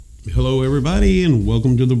Hello, everybody, and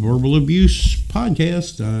welcome to the Verbal Abuse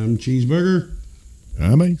Podcast. I'm Cheeseburger,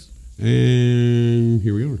 I'm Ace. and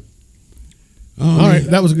here we are. All right,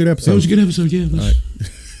 that was a good episode. That was a good episode, yeah. All right.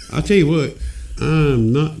 I'll tell you what,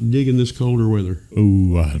 I'm not digging this colder weather.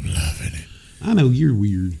 Ooh, I'm loving it. I know you're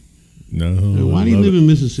weird. No. Now, why do you live in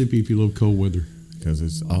Mississippi if you love cold weather? Because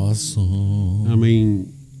it's awesome. I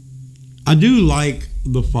mean, I do like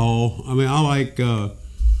the fall. I mean, I like,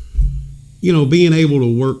 being able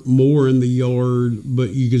to work more in the yard, but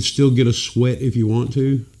you can still get a sweat if you want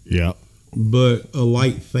to. Yeah. But a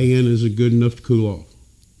light fan is good enough to cool off.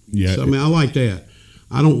 Yeah. So, I mean, I like that.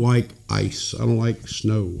 I don't like ice. I don't like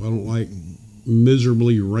snow. I don't like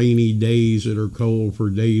miserably rainy days that are cold for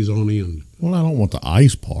days on end. Well, I don't want the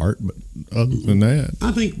ice part, but other than that.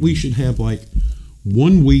 I think we should have like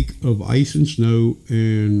 1 week of ice and snow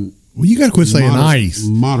and... Well, you got to quit saying ice.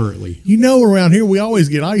 Moderately. You know, around here we always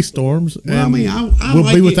get ice storms. Well, I mean, I we'll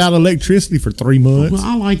like be without electricity for 3 months. Well,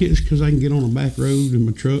 I like it because I can get on a back road in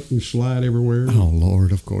my truck and slide everywhere. Oh,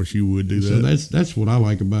 Lord, of course you would do that. So that's what I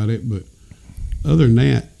like about it. But other than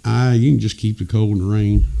that, you can just keep the cold and the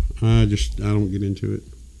rain. I don't get into it.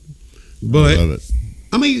 But I love it.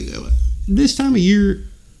 I mean, this time of year,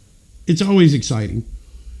 it's always exciting.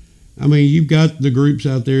 I mean, you've got the groups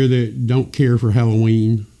out there that don't care for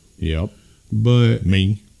Halloween. Yep. But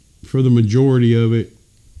Me. for the majority of it,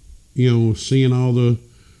 seeing all the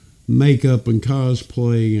makeup and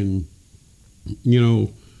cosplay and,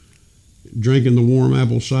 drinking the warm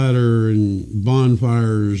apple cider and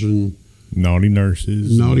bonfires and Naughty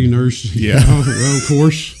nurses. Yeah. Well, of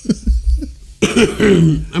course.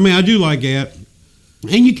 I mean, I do like that.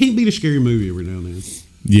 And you can't beat a scary movie every now and then.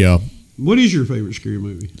 Yeah. What is your favorite scary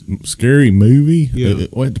movie? Scary movie? Yeah.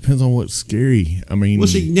 Well, it depends on what's scary. I mean...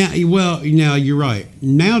 now you're right.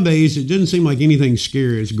 Nowadays, it doesn't seem like anything's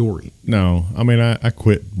scary. It's gory. No. I mean, I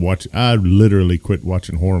quit watching... I literally quit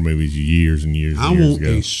watching horror movies years and years and years ago. I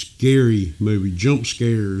want a scary movie. Jump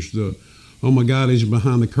scares. Oh, my God, he's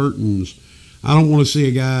behind the curtains. I don't want to see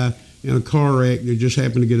a guy in a car wreck that just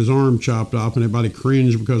happened to get his arm chopped off and everybody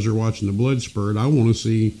cringe because they're watching the blood spurt. I want to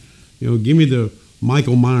see, give me the...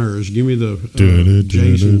 Michael Myers, give me the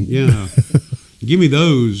Jason. Yeah. Give me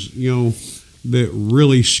those, that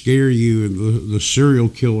really scare you, and the serial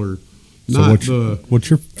killer. What's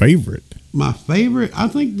your favorite? My favorite, I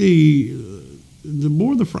think the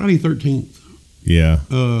more the Friday 13th. Yeah.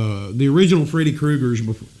 The original Freddy Krueger's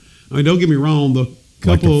before. I mean, don't get me wrong, the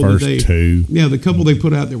couple like the first two. Yeah, the couple they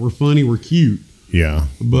put out that were funny were cute. Yeah.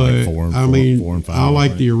 But like four and five, I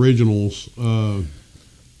like the originals.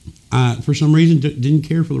 I, for some reason, didn't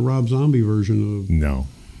care for the Rob Zombie version of... No.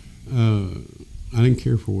 I didn't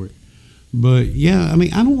care for it. But, yeah, I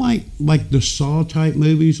mean, I don't like the Saw-type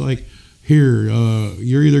movies. Like, here,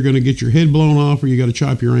 you're either going to get your head blown off or you got to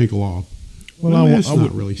chop your ankle off. Well, that's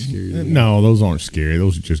not really scary. No, those aren't scary.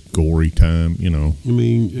 Those are just gory time, I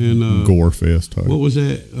mean, and... Gore fest type. What was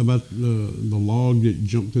that about the log that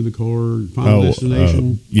jumped through the car? Final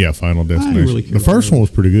Destination? Yeah, Final Destination. I didn't really care the first one was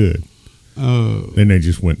pretty good. Then they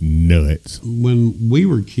just went nuts. When we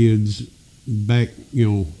were kids, back,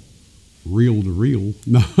 reel to reel,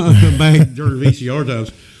 back during VCR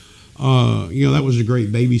times, that was a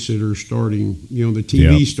great babysitter starting. The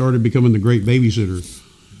TV started becoming the great babysitter.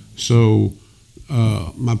 So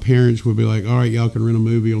my parents would be like, all right, y'all can rent a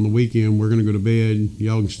movie on the weekend. We're going to go to bed.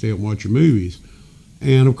 Y'all can stay up and watch your movies.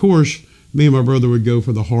 And, of course, me and my brother would go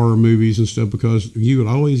for the horror movies and stuff because you would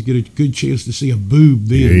always get a good chance to see a boob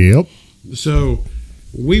then. Yep. So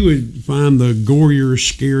we would find the gorier,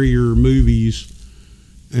 scarier movies.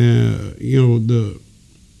 There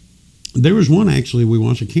was one actually we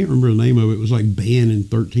watched. I can't remember the name of it. It was like banned in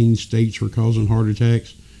 13 states for causing heart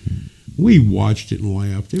attacks. We watched it and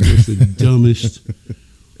laughed. It was the dumbest.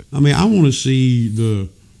 I mean, I want to see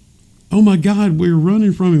oh my God, we're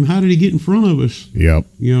running from him. How did he get in front of us? Yep.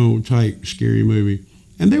 Type scary movie.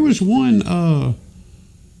 And there was one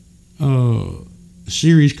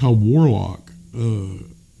series called Warlock.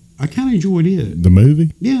 I kind of enjoyed it. The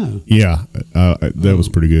movie? Yeah. Yeah, that was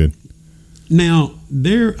pretty good. Now,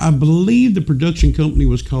 I believe the production company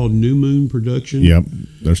was called New Moon Production. Yep,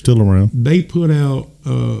 they're still around. They put out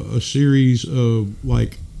a series of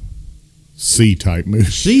like C-type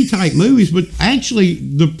movies, but actually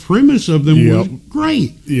the premise of them was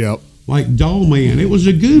great. Yep. Like Doll Man. It was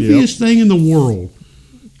the goofiest thing in the world.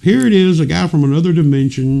 Here it is, a guy from another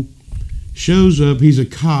dimension shows up. He's a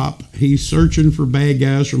cop. He's searching for bad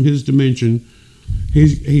guys from his dimension.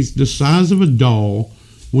 He's the size of a doll.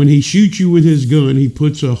 When he shoots you with his gun, he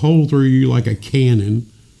puts a hole through you like a cannon.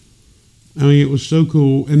 I mean, it was so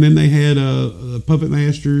cool. And then they had Puppet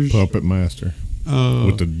Masters. Puppet Master.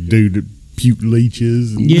 with the dude that puke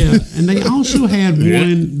leeches. Yeah, and they also had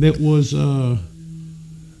one that was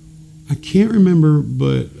I can't remember,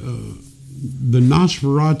 but the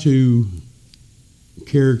Nosferatu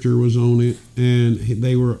character was on it, and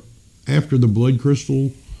they were after the blood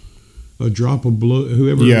crystal, a drop of blood.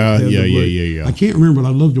 Whoever, Yeah. I can't remember, but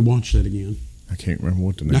I'd love to watch that again. I can't remember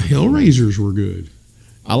what the name. Now, Hellraisers were good.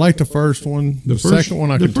 I like the first one. The second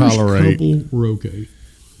one I the could first tolerate, couple were okay,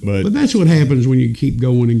 but but that's what happens when you keep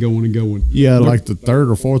going and going and going. yeah, like the third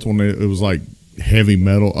or fourth one, it was like heavy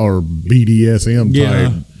metal or BDSM Yeah.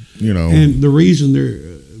 type. You know, And the reason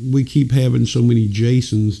we keep having so many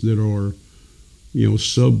Jasons that are,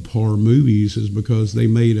 subpar movies is because they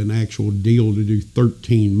made an actual deal to do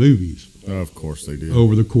 13 movies of course they did.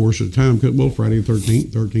 over the course of time. Well, Friday the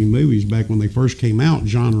 13th, 13 movies. Back when they first came out,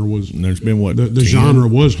 genre was And there's been what the 10? genre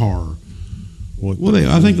was horror. What? Well,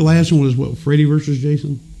 I think the last one was Freddy versus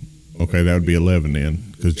Jason. Okay, that would be 11 then,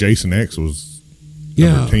 because Jason X was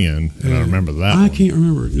Yeah, number 10, and I remember that. I one. can't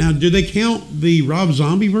remember now. Do they count the Rob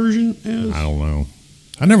Zombie version as? I don't know.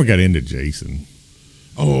 I never got into Jason.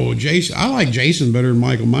 Oh, Jason! I like Jason better than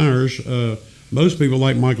Michael Myers. Most people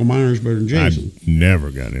like Michael Myers better than Jason. I never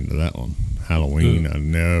got into that one. Halloween, I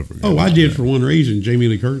never. Got I into did that. for one reason: Jamie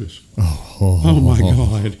Lee Curtis. Oh, Oh my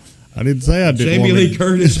God, I didn't say I didn't. Jamie want Lee to-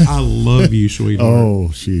 Curtis! I love you, sweetheart.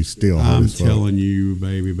 Oh, she's still. hot I'm as fuck. telling you,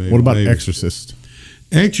 baby. What about baby. Exorcist?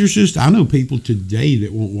 Exorcist? I know people today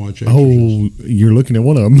that won't watch Exorcist. Oh, you're looking at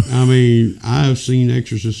one of them. I mean, I've seen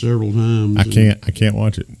Exorcist several times. I can't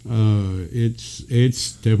watch it.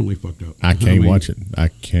 It's definitely fucked up. I can't mean, watch it. I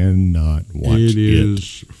cannot watch it. It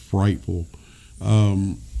is frightful.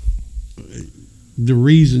 The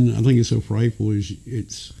reason I think it's so frightful is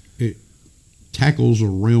it tackles a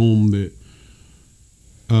realm that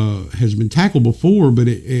has been tackled before, but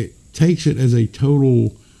it takes it as a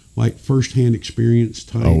total like first-hand experience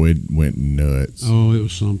type. Oh, it went nuts. Oh, it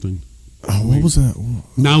was something. Oh, what was that?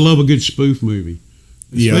 Now I love a good spoof movie,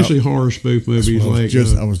 Yeah. especially horror spoof movies I like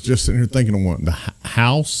was just sitting here thinking of one. The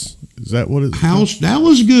House. Is that what it's House. That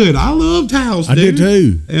was good. I loved House. I did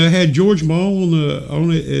too. And it had George Mall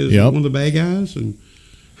on it as Yep. one of the bad guys, and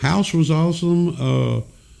House was awesome.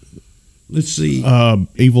 Let's see.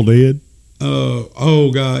 Evil Dead.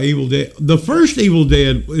 Oh God, Evil Dead. The first Evil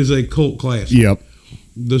Dead is a cult classic. Yep.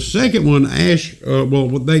 The second one, Ash.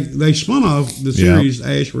 They spun off the series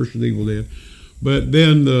Ash versus Evil Dead, but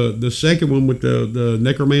then the second one with the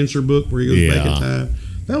Necromancer book where he goes back in time,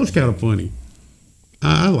 that was kind of funny.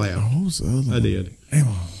 I laughed. What was the other I one? did. Damn.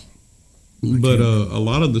 But a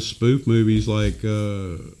lot of the spoof movies like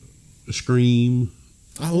Scream,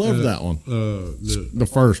 I love that one. the The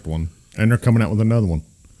first one, and they're coming out with another one.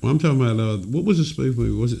 well, I'm talking about what was the spoof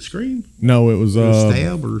movie? Was it Scream? No, it was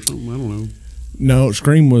Stab or something? I don't know. no.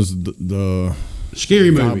 Scream was the Scary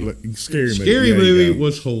movie. Scary movie. Scary There you movie go.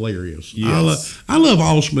 was hilarious. Yes. I love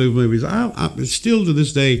all spoof movies. I still to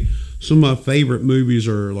this day, some of my favorite movies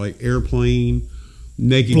are like Airplane,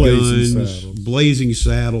 Naked Blazing Guns, Saddles. Blazing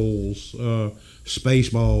Saddles,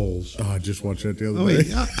 Spaceballs. Oh, I just watched that the I other mean,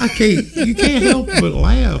 day. I can't. You can't help but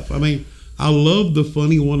laugh. I mean, I love the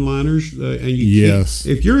funny one-liners, and you Yes.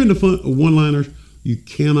 can't, if you're into fun one-liners, you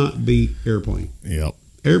cannot beat Airplane. Yep.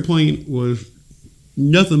 Airplane was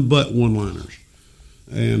nothing but one-liners,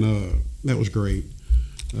 and that was great.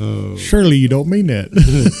 Surely you don't mean that.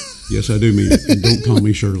 Yes, I do mean it. And don't call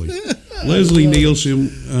me Shirley. Leslie Nielsen,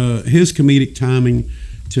 his comedic timing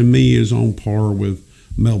to me is on par with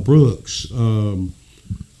Mel Brooks. Who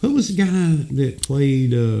was the guy that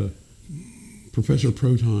played Professor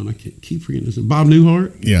Proton? I keep forgetting his name. Bob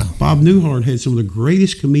Newhart? Yeah. Bob Newhart had some of the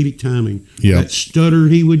greatest comedic timing. Yep. That stutter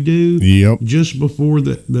he would do Yep. just before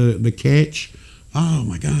the catch. Oh,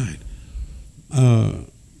 my God.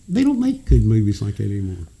 They don't make good movies like that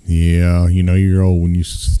anymore. Yeah, you know you're old when you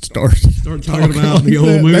start talking about the old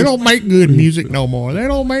that. movies. They don't make good music no more. They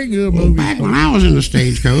don't make good Well, movies. back when I was in the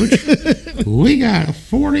stagecoach, we got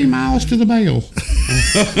 40 miles to the bale.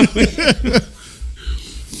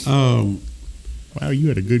 Wow, you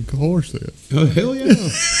had a good horse there. Oh, hell yeah.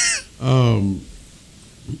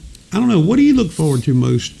 I don't know. What do you look forward to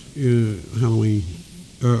most Halloween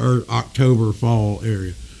or October, fall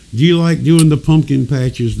area? Do you like doing the pumpkin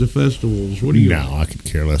patches, the festivals? What do you No, I could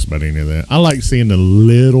care less about any of that. I like seeing the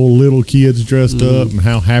little kids dressed up and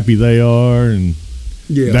how happy they are, and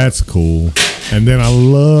Yeah. that's cool. And then I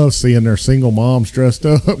love seeing their single moms dressed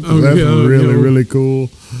up. 'Cause Oh, that's yeah, really, yeah. really cool.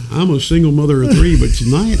 I'm a single mother of 3, but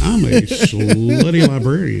tonight I'm a slutty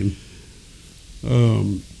librarian.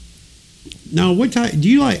 Now, what type do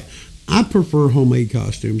you like? I prefer homemade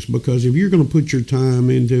costumes because if you're going to put your time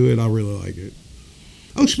into it, I really like it.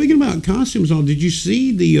 Oh, speaking about costumes, did you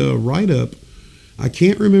see the write-up? I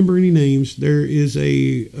can't remember any names. There is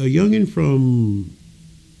a youngin from,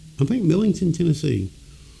 I think, Millington, Tennessee,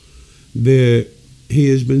 that he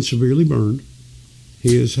has been severely burned.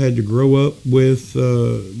 He has had to grow up with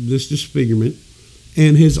this disfigurement.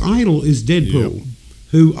 And his idol is Deadpool, Yep.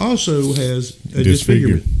 who also has a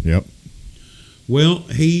disfigurement. Yep. Well,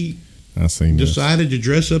 he I seen this. decided to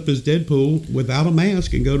dress up as Deadpool without a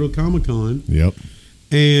mask and go to a Comic-Con. Yep.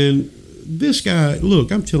 And this guy,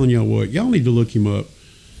 look, I'm telling y'all what, y'all need to look him up.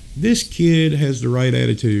 This kid has the right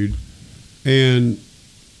attitude, and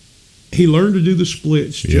he learned to do the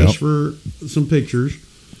splits just for some pictures.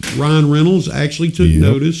 Ryan Reynolds actually took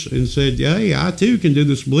notice and said, yeah, hey, I too can do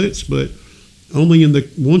the splits, but only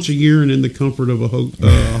once a year and in the comfort of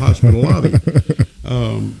a hospital lobby.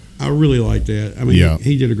 I really like that. I mean,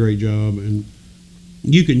 he did a great job, and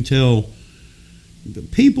you can tell the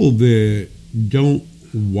people that don't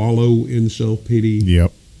wallow in self-pity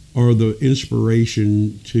are the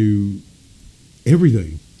inspiration to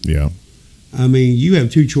everything. Yeah. I mean, you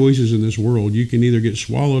have two choices in this world. You can either get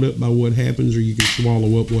swallowed up by what happens, or you can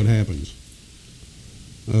swallow up what happens.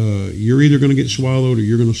 You're either going to get swallowed, or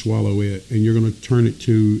you're going to swallow it, and you're going to turn it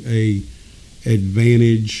to a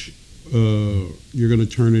advantage. You're going to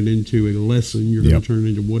turn it into a lesson. You're going to turn it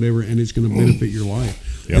into whatever, and it's going to benefit your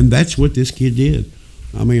life. And that's what this kid did.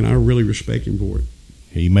 I mean, I really respect him for it.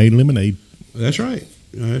 He made lemonade. That's right.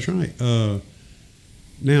 That's right.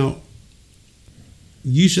 Now,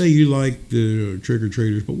 you say you like the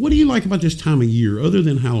trick-or-treaters, but what do you like about this time of year other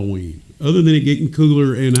than Halloween? Other than it getting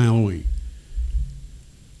cooler in Halloween?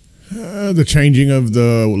 The changing of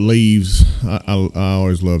the leaves. I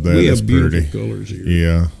always love that. We It's have beautiful pretty. colors here.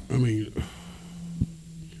 Yeah. I mean,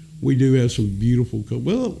 we do have some beautiful colors.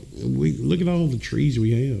 Well, we look at all the trees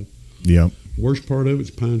we have. Yep. Worst part of it's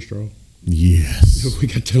pine straw. Yes. We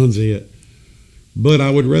got tons of it. But I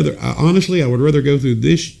would rather go through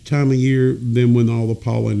this time of year than when all the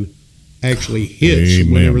pollen actually hits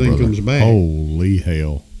Amen, when everything brother. comes back. Holy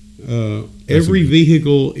hell. Every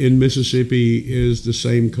vehicle in Mississippi is the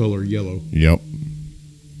same color, yellow. Yep.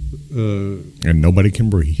 And nobody can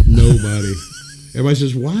breathe. Nobody. Everybody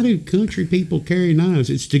says, why do country people carry knives?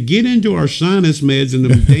 It's to get into our sinus meds and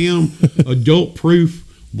them damn adult-proof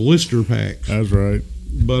blister packs. That's right.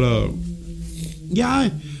 But,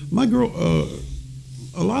 my girl,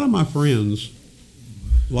 a lot of my friends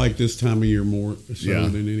like this time of year more so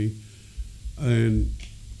than any. And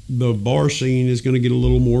the bar scene is going to get a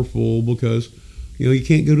little more full because, you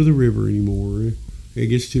can't go to the river anymore. It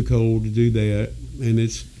gets too cold to do that. And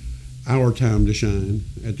it's our time to shine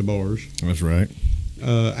at the bars. That's right.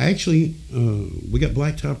 Actually, we got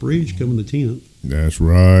Blacktop Ridge coming the 10th. That's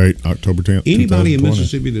right. October 10th. Anybody in 2020.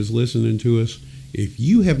 Mississippi that's listening to us, if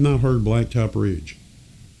you have not heard Blacktop Ridge,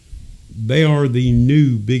 they are the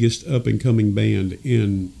new biggest up-and-coming band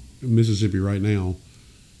in Mississippi right now,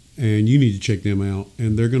 and you need to check them out.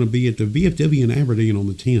 And they're going to be at the VFW in Aberdeen on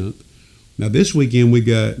the 10th. Now, this weekend, we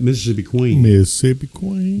got Mississippi Queen. Mississippi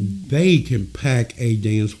Queen. They can pack a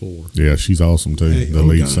dance floor. Yeah, she's awesome, too. The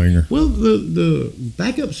lead singer. Well, the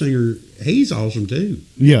backup singer, he's awesome, too.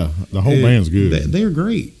 Yeah, the whole band's good. They're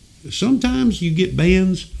great. Sometimes you get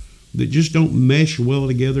bands that just don't mesh well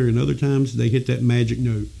together, and other times they hit that magic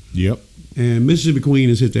note. Yep. And Mississippi Queen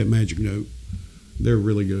has hit that magic note. They're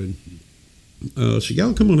really good. So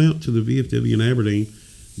y'all come on out to the VFW in Aberdeen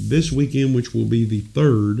this weekend, which will be the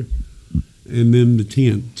 3rd, and then the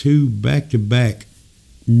 10th. 2 back-to-back,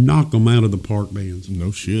 knock them out of the park bands.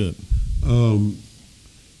 No shit. But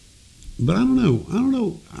I don't know.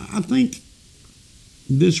 I think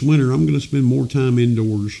this winter I'm going to spend more time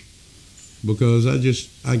indoors because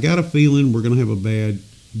I got a feeling we're going to have a bad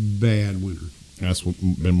winter. That's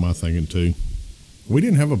been my thinking, too. We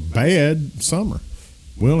didn't have a bad summer.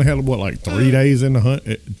 We only had, 3 days in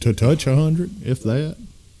to touch 100, if that?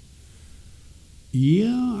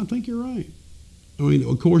 Yeah, I think you're right. I mean,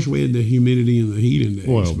 of course, we had the humidity and the heat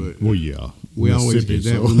index, but yeah. we always get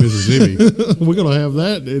that with Mississippi. We're going to have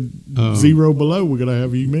that at 0 below. We're going to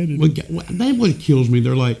have humidity. That's what kills me.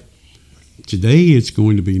 They're like, today it's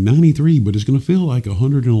going to be 93, but it's going to feel like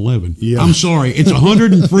 111. Yeah. I'm sorry, it's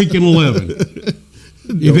 111.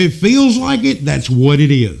 If it feels like it, that's what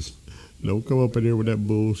it is. Don't come up in here with that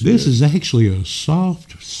bullshit. This is actually a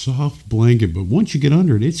soft blanket, but once you get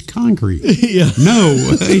under it, it's concrete. Yeah. No,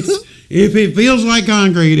 if it feels like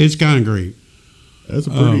concrete, it's concrete. That's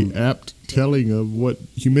a pretty apt telling of what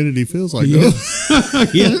humidity feels like. Yeah.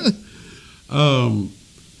 Yeah. Well,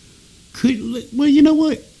 you know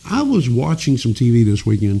what? I was watching some TV this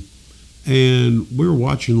weekend, and we were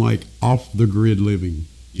watching Off the Grid Living.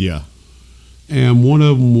 Yeah. and one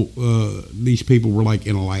of them, these people were like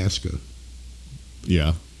in Alaska.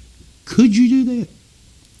 Yeah. Could you do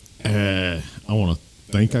I want to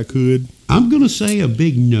think I could. that? I'm gonna say a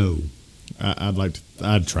big no. I'd like to.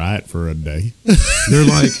 I'd try it for a day.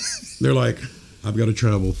 They're like, I've got to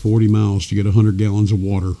travel 40 miles to get 100 gallons of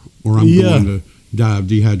water, or I'm Yeah. going to die of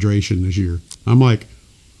dehydration this year. I'm like,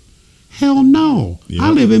 hell no. Yeah. I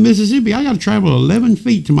live in Mississippi. I got to travel 11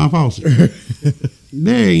 feet to my faucet.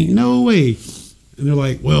 There ain't no way. And they're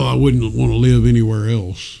like, well, I wouldn't want to live anywhere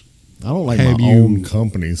else. I don't like Have my you- own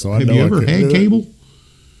company, so I Have know you I ever couldn't had do it. cable?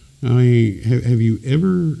 I mean, have you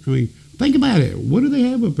ever? I mean, think about it. What do they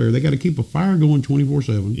have up there? They got to keep a fire going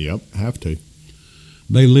 24/7. Yep, have to.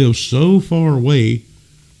 They live so far away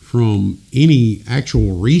from any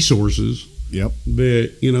actual resources Yep.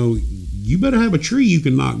 that, you better have a tree you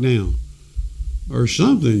can knock down or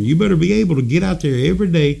something. You better be able to get out there every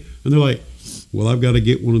day. And they're like, well, I've got to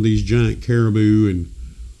get one of these giant caribou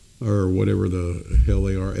or whatever the hell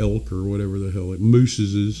they are, elk or whatever the hell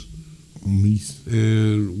mooses is. Meese.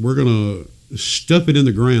 And we're going to stuff it in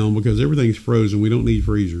the ground because everything's frozen. We don't need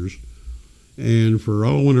freezers. And for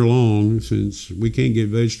all winter long, since we can't get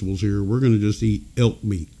vegetables here, we're going to just eat elk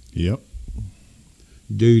meat. Yep.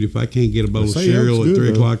 Dude, if I can't get a bowl They of say cereal elk's at good, 3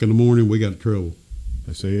 though. o'clock in the morning, we got trouble.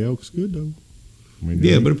 They say elk's good though. I mean,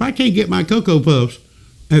 Yeah, but if I can't get my Cocoa Puffs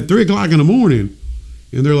at 3 o'clock in the morning,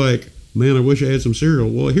 and they're like, man, I wish I had some cereal.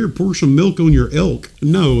 Well, here, pour some milk on your elk.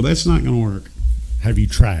 No, that's not going to work. have you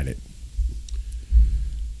tried it?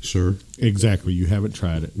 Sir, Exactly. You haven't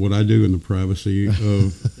tried it. what I do in the privacy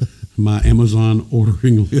of my Amazon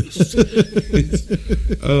ordering list.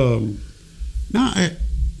 No,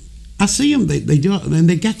 I see them. They do, and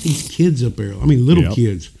they got these kids up there. I mean, little Yep.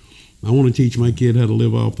 kids. I want to teach my kid how to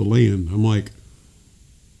live off the land. I'm like,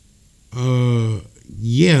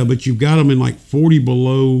 yeah, but you've got them in like 40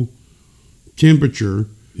 below temperature.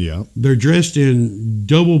 Yep. They're dressed in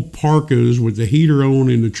double parkas with the heater on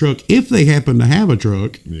in the truck, if they happen to have a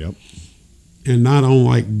truck, Yep. and not on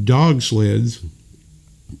like dog sleds.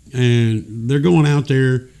 And they're going out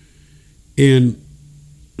there in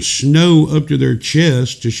snow up to their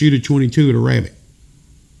chest to shoot a 22 at a rabbit.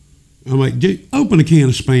 I'm like, dude, open a can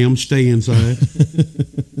of Spam, stay inside.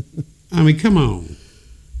 I mean, come on.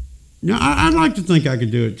 Now, I'd like to think I could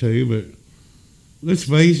do it too, but let's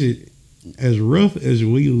face it, as rough as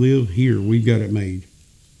we live here, we've got it made.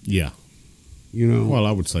 Yeah. You know, Well,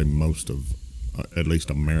 I would say most of, at least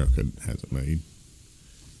America, has it made.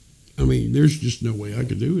 I mean, there's just no way I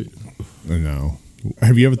could do it. No.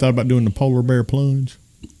 Have you ever thought about doing the polar bear plunge?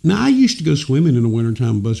 Now, I used to go swimming in the wintertime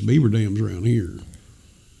and bust beaver dams around here.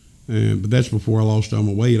 But that's before I lost all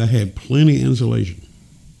my weight. I had plenty of insulation.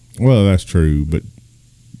 Well, that's true, but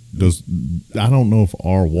I don't know if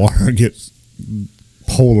our water gets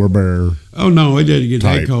polar bear. Oh, no, it didn't get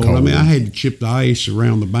that Type cold. I mean, I had to chip the ice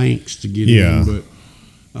around the banks to get Yeah. in.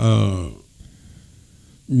 But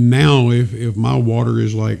now, if my water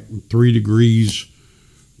is like 3 degrees,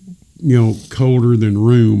 colder than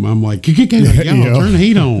room, I'm like, y'all Yeah. turn the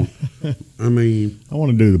heat on. I mean, I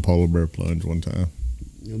want to do the polar bear plunge one time.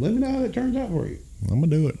 let me know how it turns out for you. I'm going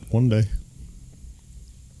to do it one day.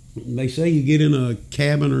 They say you get in a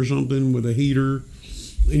cabin or something with a heater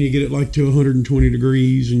and you get it like to 120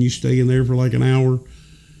 degrees and you stay in there for like an hour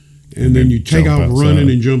and then you take jump off outside. running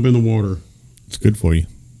and jump in the water. It's good for you.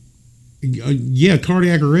 Yeah,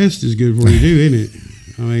 cardiac arrest is good for you too, isn't it?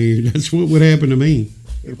 I mean, that's what would happen to me.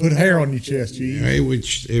 It'll put hair on your chest,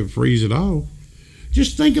 It freeze it off.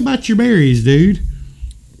 Just think about your berries, dude.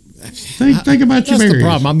 Think about your That's berries. the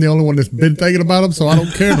problem. I'm the only one that's been thinking about them, so I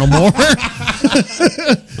don't care no more.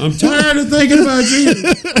 I'm tired of thinking about you.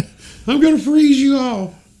 I'm going to freeze you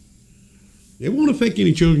off. It won't affect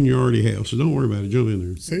any children you already have, so don't worry about it. Jump in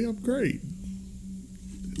there. See, I'm great.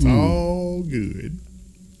 It's all good.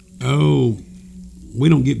 Oh, we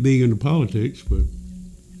don't get big into politics, but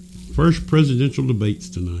first presidential debates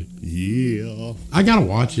tonight. Yeah. I got to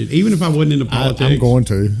watch it, even if I wasn't into politics. I'm going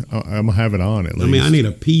to. I'm gonna have it on at least. I mean, I need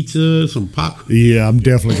a pizza, some pop. Yeah, I'm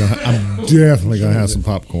definitely gonna have some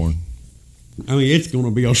popcorn. I mean, it's going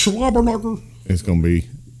to be a slobberknocker. It's gonna be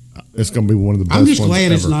one of the best. I'm just ones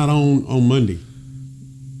glad it's ever. not on Monday.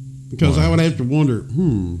 Because Why? I would have to wonder,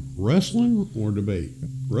 wrestling or debate?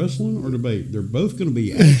 Wrestling or debate? They're both going to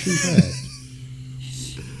be action-packed.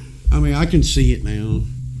 I mean, I can see it now.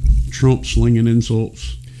 Trump slinging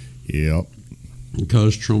insults Yep.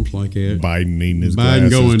 because Trump's like that. Biden needing his Biden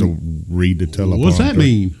glasses going, to read the teleprompter. What's that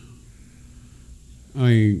mean? I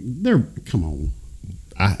mean, come on.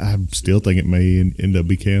 I still think it may end up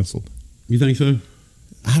be canceled. You think so?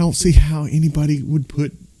 I don't see how anybody would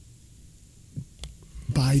put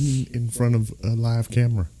Biden in front of a live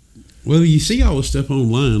camera. Well, you see all the stuff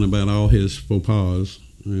online about all his faux pas,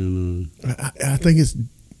 and I think it's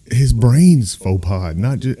his brain's faux pas.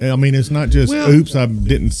 Not just. I mean, it's not just. Well, Oops, I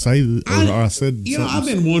didn't say that, or I said. you know, I've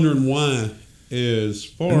something. been wondering why, as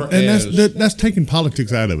far And as that's taking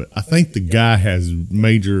politics out of it. I think the guy has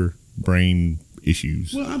major brain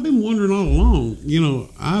issues. well, I've been wondering all along. You know,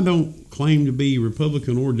 I don't claim to be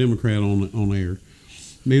Republican or Democrat on air.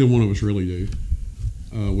 Neither one of us really do.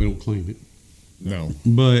 We don't claim it. No.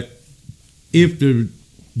 But if the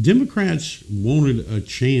Democrats wanted a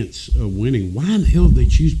chance of winning, why in the hell did they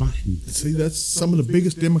choose Biden? See, that's some of the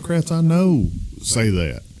biggest Democrats I know say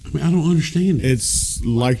that. I mean, I don't understand it. It's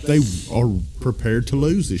like they are prepared to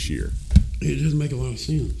lose this year It doesn't make a lot of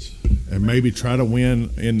sense. and maybe try to win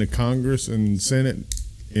in the Congress and Senate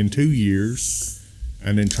in 2 years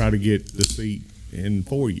and then try to get the seat in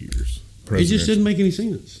 4 years. It just doesn't make any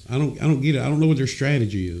sense. I don't get it. I don't know what their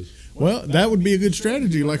strategy is. Well, that would be a good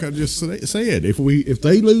strategy, like I just said. If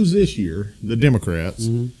they lose this year, the Democrats,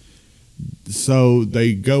 so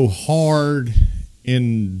they go hard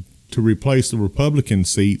in to replace the Republican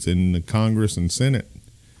seats in the Congress and Senate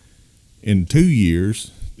in 2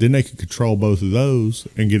 years, then they could control both of those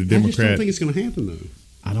and get a I just don't Democrat. think it's going to happen though.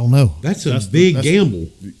 I don't know. That's a big gamble.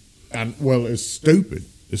 Well, it's stupid,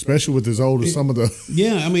 especially with as old as some of the.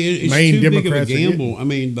 Yeah, I mean, it's Main too Democrats big are of a gamble. I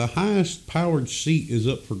mean, the highest powered seat is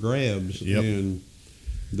up for grabs, Yep. and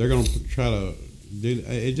they're going to try to do.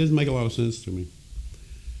 It doesn't make a lot of sense to me.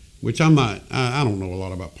 Which I'm not. I don't know a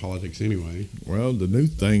lot about politics anyway. Well, the new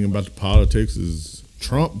thing about the politics is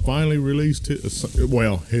Trump finally released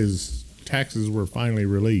his taxes were finally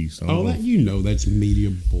released. Oh, that's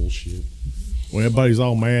media bullshit. Well, everybody's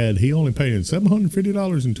all mad. He only paid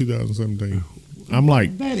 $750 in 2017. I'm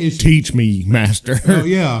like, That is. teach me, master. Oh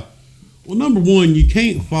yeah. Well, number one, you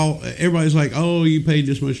can't fault. Everybody's like, "Oh, you paid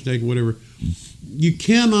this much tax, whatever." You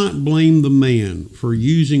cannot blame the man for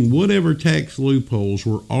using whatever tax loopholes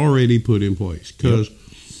were already put in place, because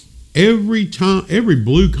every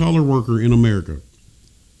blue collar worker in America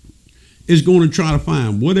is going to try to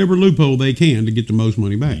find whatever loophole they can to get the most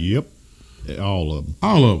money back. Yep, all of them.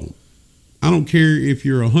 All of them. I don't care if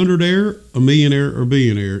you're a hundredaire, a millionaire, or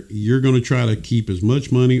billionaire. You're going to try to keep as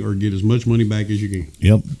much money or get as much money back as you can.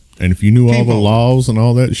 Yep, and if you knew all Can't the fault laws and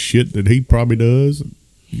all that shit that he probably does,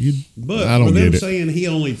 But I don't for them get it. saying he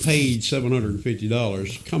only paid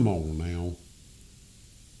 $750, come on now.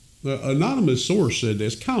 The anonymous source said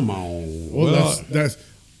this. Come on. Well, that's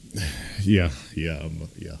yeah.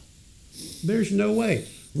 There's no way.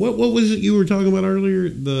 What was it you were talking about earlier?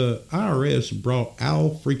 The IRS brought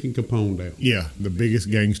Al freaking Capone down. Yeah, the biggest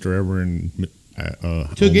gangster ever in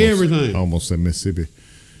Took everything. Almost said Mississippi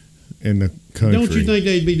in the country. Don't you think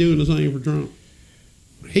they'd be doing the same for Trump?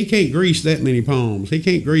 He can't grease that many palms. He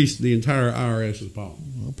can't grease the entire IRS's palm,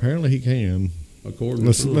 Well, apparently he can. according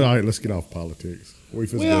Let's to all Trump. right. Let's get off politics.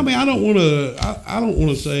 Well, I mean, I don't want to. I don't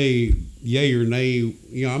want to say yay or nay.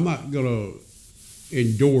 You know, I'm not going to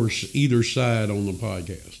endorse either side on the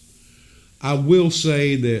podcast. I will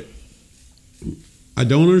say that I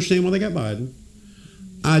don't understand why they got Biden.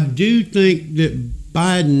 I do think that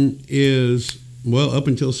Biden is, well, up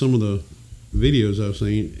until some of the videos I've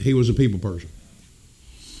seen, he was a people person.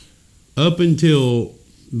 Up until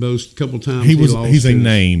those couple times he's lost a his-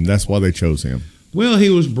 name. That's why they chose him. Well, he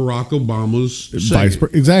was Barack Obama's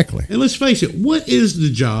second. Exactly. And let's face it, what is the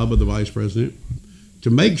job of the vice president? To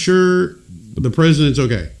make sure the president's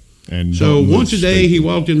okay. And So don't once a lose day, faith. he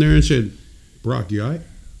walked in there and said, "Barack, you all right?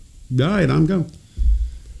 All right, I'm going."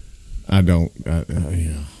 I don't.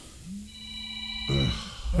 Yeah.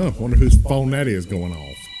 I wonder whose phone that is going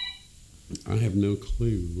off. I have no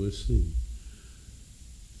clue. Let's see.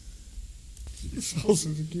 Social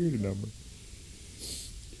Security number.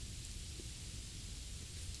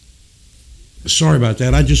 Sorry about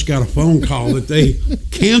that. I just got a phone call that they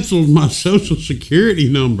canceled my Social Security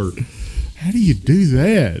number. How do you do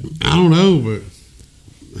that? I don't know, but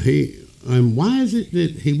why is it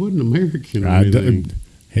that he wasn't American or anything?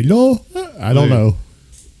 Hello? I don't Wait. know.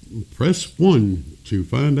 Press 1 to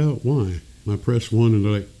find out why. I press 1 and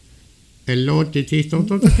they're like, "Hello, this is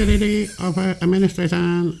Social Security of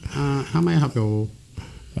Administration. How may I help you?"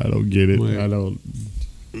 I don't get it. Wait. I don't.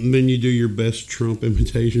 And then you do your best Trump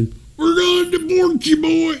imitation. "We're going to deport you,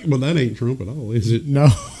 boy." Well, that ain't Trump at all, is it? No.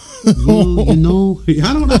 Well, I don't know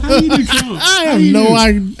how you do Trump. I How have you no.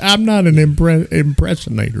 do? I'm not an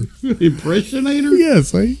impressionator. Impressionator? Yeah,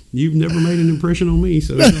 see? You've never made an impression on me,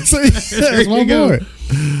 so. See? That's my you go. boy.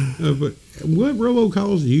 But what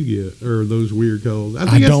robocalls do you get, or those weird calls? I I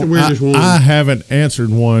think that's don't. the weirdest one. I haven't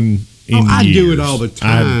answered one in I years. do it all the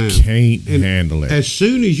time. I can't And handle it. As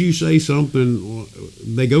soon as you say something,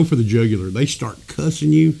 they go for the jugular. They start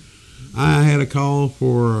cussing you. I had a call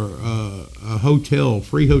for a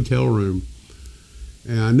free hotel room,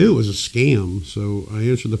 and I knew it was a scam. So I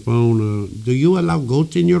answered the phone. Do you allow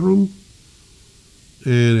goats in your room?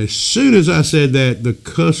 And as soon as I said that, the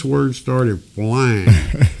cuss words started flying.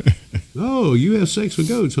 Oh, you have sex with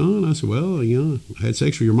goats, huh? And I said, well, I had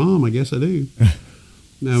sex with your mom. I guess I do. I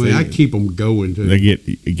mean, I keep them going too. They get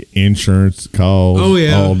insurance calls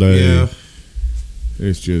all day. Yeah.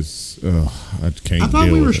 It's just, I can't. I thought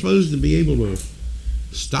deal we were with it. supposed to be able to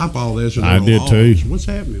stop all this. I did too. What's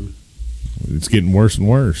happening? It's getting worse and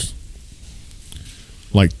worse.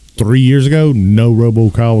 Like 3 years ago, no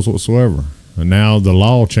robocalls whatsoever. And now the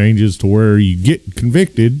law changes to where you get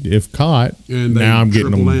convicted if caught. And they now I'm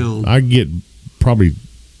getting them. triple down. I get probably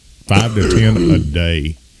 5 to 10 a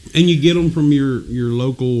day. And you get them from your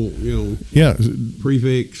local, Yeah,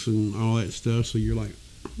 prefix and all that stuff. So you're like,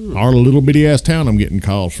 our little bitty ass town I'm getting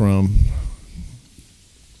calls from.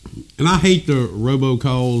 and I hate the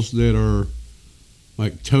robocalls that are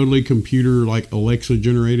like totally computer, like Alexa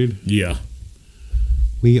generated. Yeah.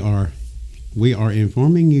 We are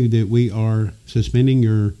informing you that we are suspending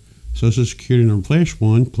your Social Security number. Flash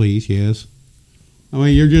one, please. Yes. I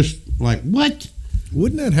mean, you're just like, what?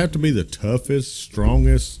 Wouldn't that have to be the toughest,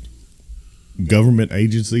 strongest government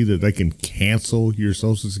agency that they can cancel your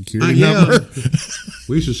Social Security number?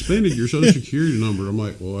 We suspended your Social Security number. I'm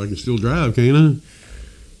like, well, I can still drive, can't I?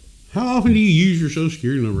 How often do you use your Social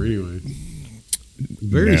Security number anyway?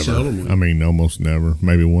 Very Never. seldom. I mean, almost never.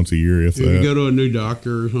 Maybe once a year, if If that. you go to a new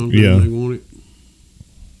doctor or something, Yeah. they want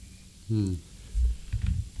it.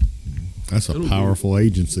 That's a powerful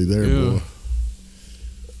agency there, Yeah. boy.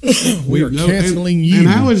 We are No, canceling you. And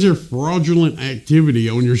how is there fraudulent activity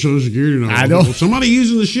on your Social Security number? I don't- Well, somebody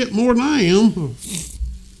using the shit more than I am.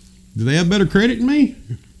 Do they have better credit than me?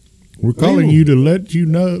 We're calling you to let you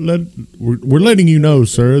know. We're letting you know,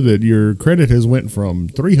 sir, that your credit has went from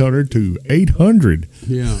 300 to 800.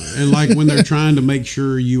 Yeah, and like when they're trying to make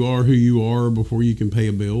sure you are who you are before you can pay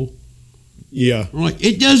a bill. Yeah. I'm like,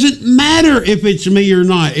 it doesn't matter if it's me or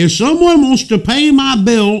not. If someone wants to pay my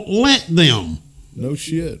bill, let them. No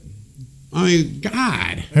shit. I mean,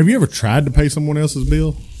 God. Have you ever tried to pay someone else's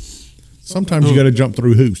bill? Sometimes you got to jump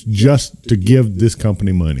through hoops just to give this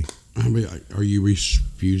company money. I mean, are you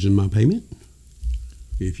refusing my payment?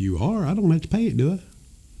 If you are, I don't have to pay it, do I?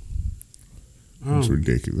 It's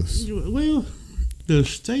ridiculous. Well, the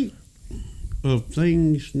state of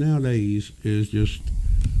things nowadays is just.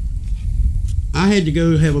 I had to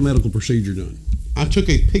go have a medical procedure done. I took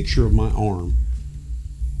a picture of my arm,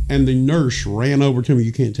 and the nurse ran over to me.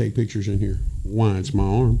 You can't take pictures in here. Why? It's my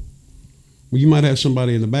arm. Well, you might have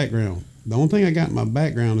somebody in the background. The only thing I got in my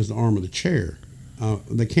background is the arm of the chair.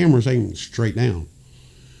 The camera's aimed straight down.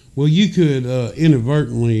 Well, you could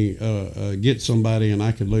inadvertently get somebody, and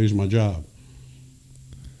I could lose my job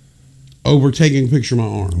over taking a picture of my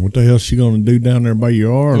arm. What the hell is she going to do down there by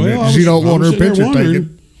your arm? Well, She don't want I her was sitting there picture taken.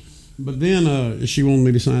 wondering. But then she wanted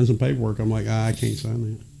me to sign some paperwork. I'm like, I can't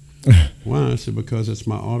sign that. Why? I said, because it's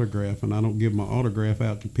my autograph, and I don't give my autograph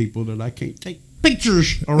out to people that I can't take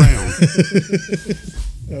pictures around.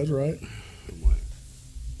 That's right.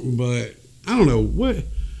 But I don't know what.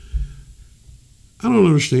 I don't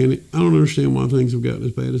understand it. I don't understand why things have gotten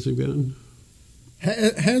as bad as they've gotten.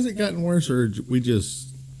 Has it gotten worse, or we just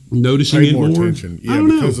Noticing pay it more more. attention? I Yeah, don't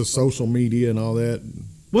know. because of social media and all that.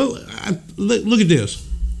 Well, look at this.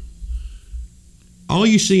 All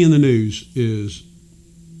you see in the news is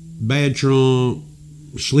bad Trump,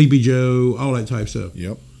 Sleepy Joe, all that type of stuff.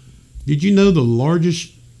 Yep. Did you know the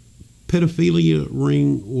largest pedophilia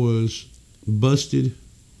ring was busted?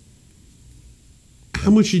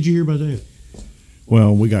 How much did you hear about that?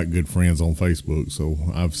 Well, we got good friends on Facebook, so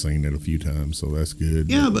I've seen it a few times, so that's good.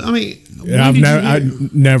 Yeah, but I mean, Yeah, when did you I hear-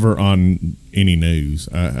 never on any news.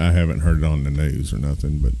 I haven't heard it on the news or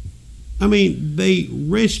nothing, but I mean, they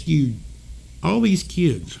rescued all these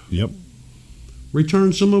kids, yep.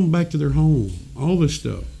 returned some of them back to their home, all this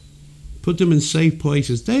stuff, put them in safe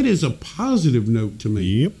places. That is a positive note to me.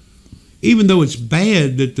 Yep. Even though it's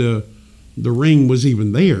bad that the ring was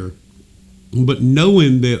even there, but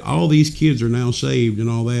knowing that all these kids are now saved and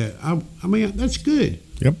all that, I mean, that's good.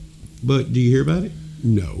 Yep. But do you hear about it?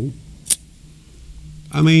 No.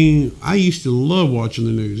 I mean, I used to love watching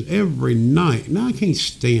the news every night. Now I can't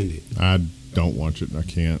stand it. I don't watch it. I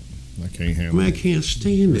can't I handle mean, I it. can't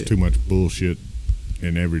stand There's it. too much bullshit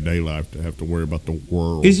in everyday life to have to worry about the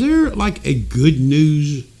world. Is there like a good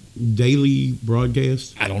news daily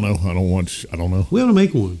broadcast? I don't know. I don't know. We ought to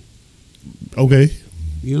make one. Okay.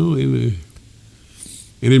 You know,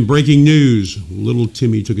 and in breaking news, little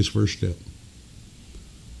Timmy took his first step.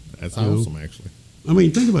 That's You know? awesome, actually. I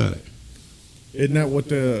mean, think about it. Isn't that what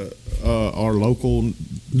the our local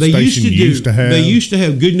They station used to have? They used to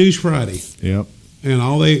have Good News Friday, Yep. and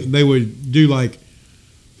all they would do like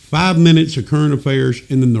 5 minutes of current affairs,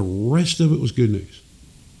 and then the rest of it was good news.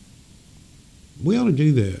 We ought to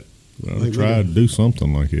do that. Well, Like, try to do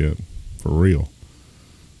something like that for real.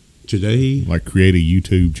 Today, Like create a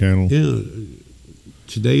YouTube channel. yeah,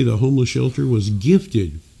 today the homeless shelter was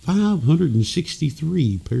gifted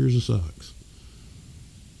 563 pairs of socks.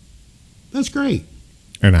 That's great.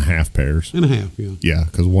 And a half pairs. And a half, yeah. Yeah,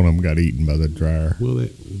 because one of them got eaten by the dryer. Well,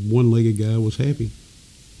 that one-legged guy was happy.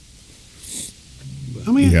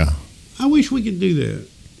 I mean, Yeah. I wish we could do that.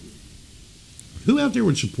 Who out there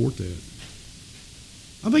would support that?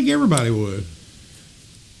 I think everybody would.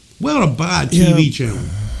 We ought to buy a TV channel.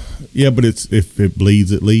 Yeah, but it's if it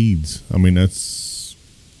bleeds, it leads. I mean, that's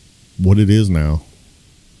what it is now.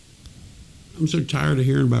 I'm so tired of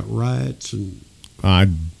hearing about riots, and I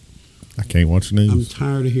can't watch the I'm news.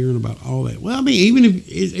 tired of hearing about all that. Well, I mean, even if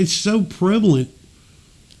it's so prevalent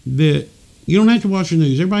that you don't have to watch the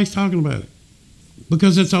news. Everybody's talking about it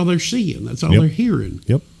because that's all they're seeing. That's all Yep. they're hearing.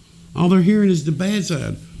 Yep. All they're hearing is the bad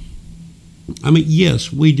side. I mean,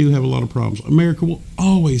 yes, we do have a lot of problems. America will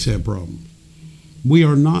always have problems. We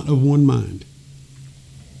are not of one mind.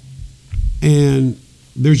 And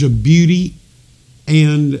there's a beauty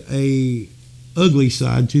and a ugly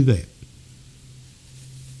side to that.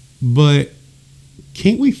 But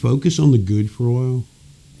can't we focus on the good for a while?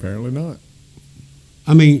 Apparently not.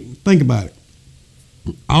 I mean, think about it.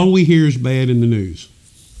 All we hear is bad in the news.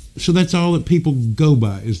 So that's all that people go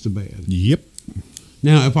by is the bad. Yep.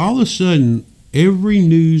 Now, if all of a sudden every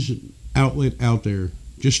news outlet out there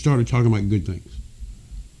just started talking about good things,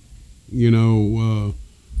 you know,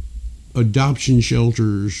 adoption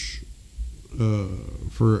shelters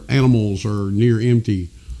for animals are near empty.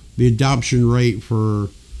 The adoption rate for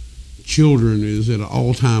children is at an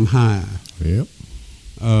all-time high. Yep.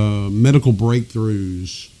 Medical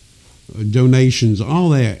breakthroughs, donations, all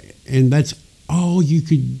that. And that's all you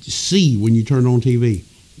could see when you turn on TV.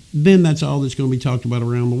 Then that's all that's going to be talked about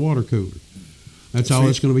around the water cooler. That's all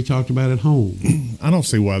that's going to be talked about at home. I don't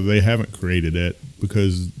see why they haven't created that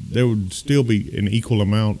because there would still be an equal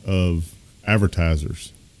amount of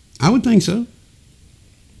advertisers. I would think so.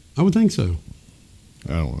 I would think so.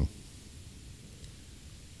 I don't know.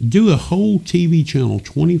 Do a whole TV channel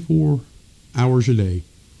 24 hours a day.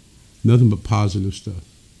 Nothing but positive stuff.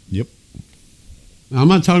 Yep. Now, I'm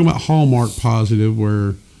not talking about Hallmark positive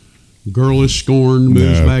where girl is scorned,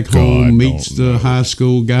 moves No, back God, home, meets don't, the no. high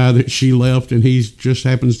school guy that she left, and he just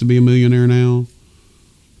happens to be a millionaire now.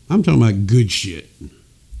 I'm talking about good shit.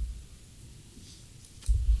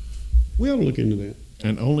 We ought to look into that.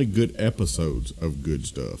 And only good episodes of good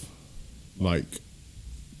stuff. Like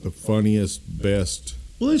the funniest, best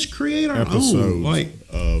Well, let's create our episodes own. Like,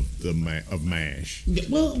 of of MASH.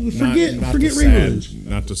 well, Not forget the reruns. sad,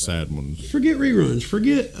 not the sad ones. Forget reruns.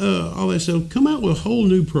 Forget all that stuff. Come out with whole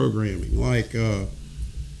new programming. Like,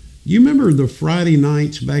 you remember the Friday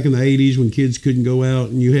nights back in the 80s when kids couldn't go out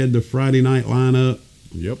and you had the Friday night lineup?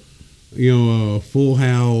 Yep. You know, Full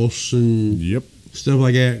House and Yep. stuff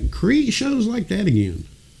like that. Create shows like that again.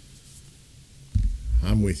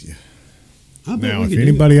 I'm with you. I bet Now, we if could do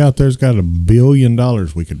anybody out there's got $1 billion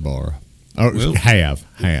we could borrow, or Well- have.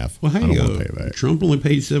 it. Well, I hey, don't want to pay that. Trump only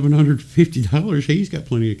paid $750. He's got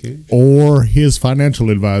plenty of cash. Or his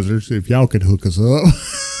financial advisors, if y'all could hook us up.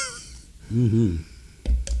 Mm-hmm.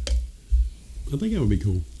 I think that would be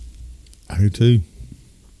cool. I do too.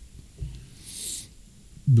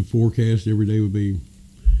 The forecast every day would be,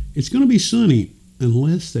 it's going to be sunny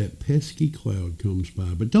unless that pesky cloud comes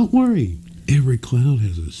by. But don't worry, every cloud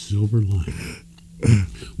has a silver lining.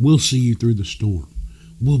 We'll see you through the storm.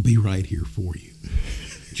 We'll be right here for you.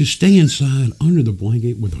 Just stay inside under the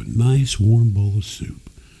blanket with a nice warm bowl of soup.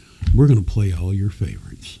 We're going to play all your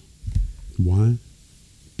favorites. Why?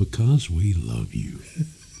 Because we love you.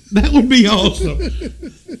 That would be awesome.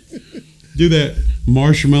 Do that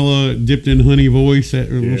marshmallow dipped in honey voice,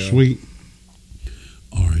 that little Yeah. sweet.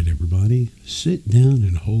 All right, everybody, sit down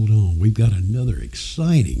and hold on. We've got another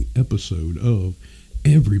exciting episode of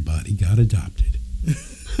Everybody Got Adopted.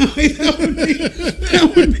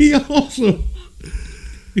 that would be awesome.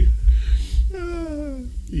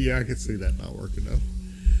 Yeah, I could see that not working though.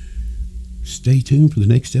 Stay tuned for the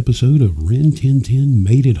next episode of Ren 1010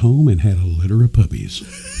 made it home and had a litter of puppies.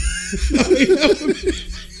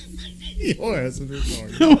 Your ass in there,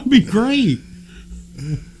 sorry. That would be great.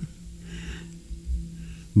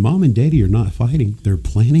 Mom and Daddy are not fighting. They're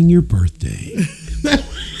planning your birthday.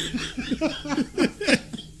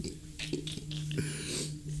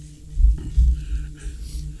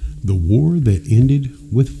 The war that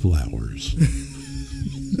ended with flowers.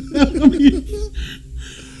 I mean,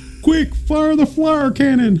 quick, fire the flower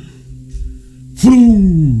cannon.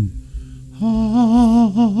 Boom.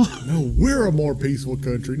 Ah. No, we're a more peaceful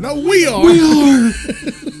country. No, we are. We are.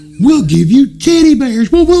 We'll give you teddy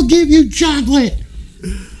bears. Well, we'll give you chocolate.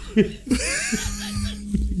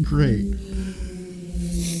 Great.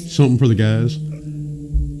 Something for the guys.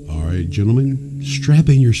 All right, gentlemen, strap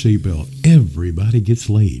in your seatbelt. Everybody gets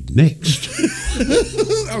laid. Next.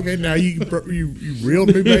 Okay, now you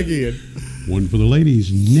reeled me back in. One for the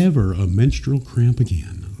ladies. Never a menstrual cramp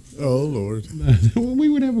again. Oh Lord.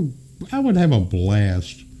 I would have a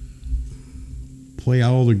blast. Play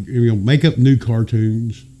all the, make up new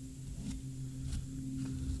cartoons.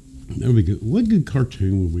 That would be good. What good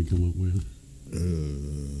cartoon would we come up with?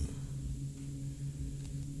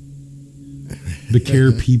 The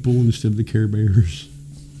Care People instead of the Care Bears.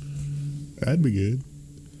 That'd be good.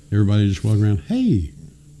 Everybody just walk around. Hey,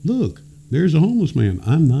 look, there's a homeless man.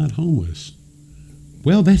 I'm not homeless.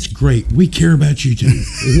 Well, that's great. We care about you too.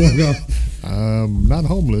 Walk off. I'm not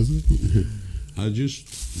homeless. I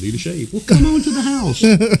just need a shave. Well, come on to the house.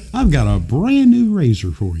 I've got a brand new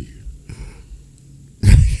razor for you.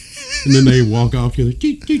 And then they walk off together.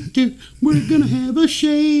 We're going to have a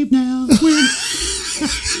shave now.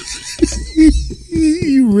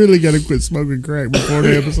 You really got to quit smoking crack before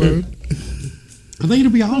the episode. I think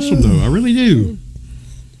it'll be awesome, though. I really do.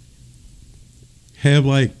 Have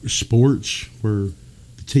like sports where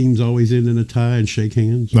the team's always in a tie and shake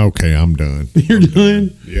hands. Okay, I'm done. You're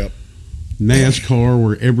done? Yep. NASCAR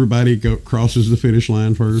where everybody crosses the finish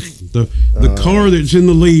line first. The car that's in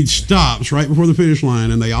the lead stops right before the finish line,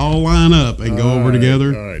 and they all line up and go over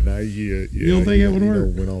together. All right, now you don't think that would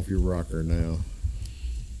work? Went off your rocker now.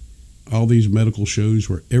 All these medical shows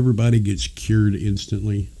where everybody gets cured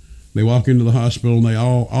instantly. They walk into the hospital and they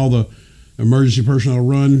all the emergency personnel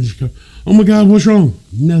run. And go, oh my God, what's wrong?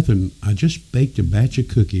 Nothing. I just baked a batch of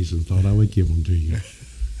cookies and thought I would give them to you.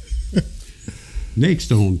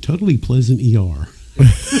 Next on Totally Pleasant ER.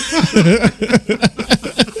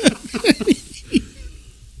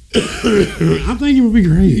 I think it would be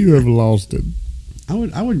great. You have lost it. I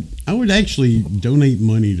would actually donate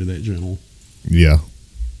money to that channel. Yeah.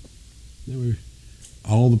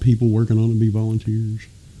 All the people working on it be volunteers.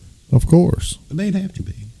 Of course. They'd have to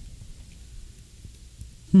be.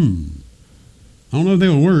 I don't know if they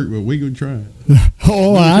would work, but we could try it.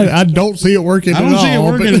 Oh, I don't see it working at all. I don't see it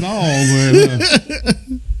working at all,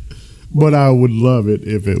 but... but I would love it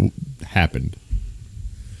if it happened.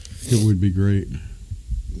 It would be great.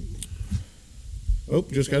 Oh,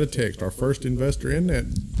 just got a text. Our first investor in that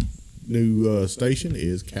new station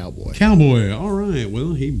is Cowboy. Cowboy, all right.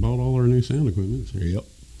 Well, he bought all our new sound equipment. So Yep.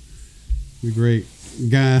 Be great.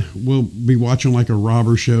 Guy will be watching like a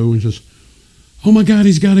robber show and just, oh my God,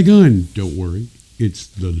 he's got a gun. Don't worry. It's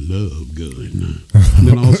the love gun. And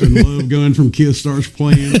then all of a sudden, Love Gun from Kiss starts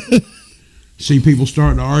playing. See people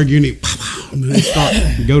starting to argue, and then they start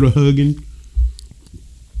go to hugging.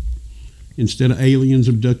 Instead of aliens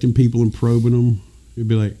abducting people and probing them, it'd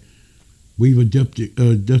be like, we've abducted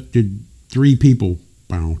 3 people.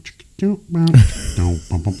 I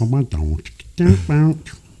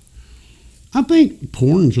think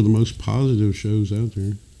porns are the most positive shows out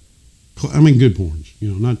there. I mean, good porns,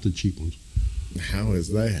 not the cheap ones. How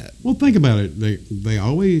is that? Well, think about it. They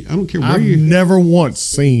always, I don't care where I've never once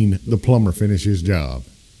seen the plumber finish his job.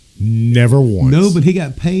 Never once. No, but he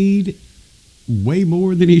got paid way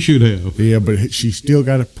more than he should have. Yeah, but she still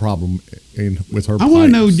got a problem with her I want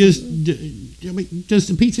to know, does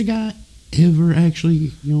the pizza guy ever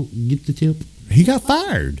actually, get the tip? He got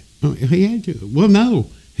fired. Oh, he had to. Well, no.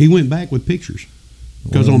 He went back with pictures.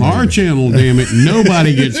 Because on our channel, damn it,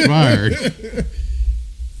 nobody gets fired.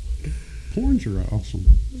 Porns are awesome.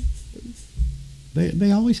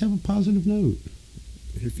 They always have a positive note.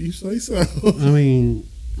 If you say so. I mean,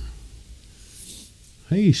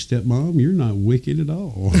 hey, stepmom, you're not wicked at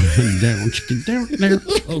all.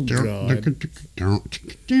 Oh, God.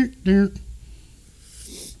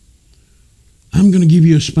 I'm going to give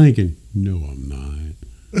you a spanking. No, I'm not.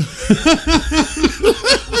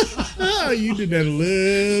 You did that a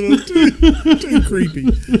little too creepy.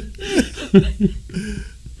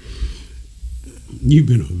 You've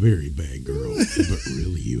been a very bad girl, but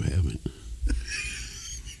really you haven't.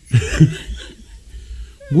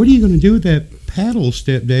 What are you going to do with that paddle,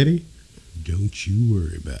 stepdaddy? Don't you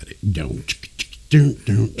worry about it. Don't.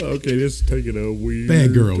 Okay, this is taking a weird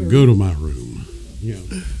Bad girl, turn. go to my room. You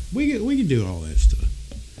know, we can do all that stuff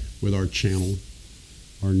with our channel,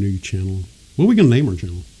 our new channel. What are we gonna name our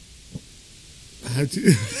channel?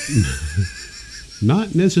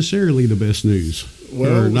 Not necessarily the best news.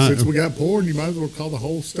 Well, Or not- since we got porn, you might as well call the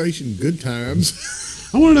whole station Good Times.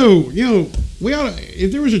 I want to know. You know, we ought to,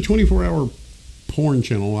 if there was a 24-hour porn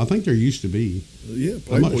channel. I think there used to be. Yeah,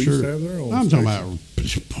 I'm not Playboy sure. used to have their own I'm station. talking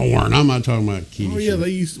about porn. I'm not talking about kiddie. Oh yeah, shit. they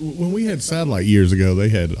used when we had satellite years ago. They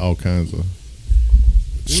had all kinds of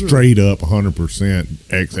straight up 100%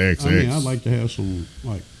 XXX. I mean, I'd like to have some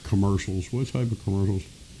like commercials. What type of commercials?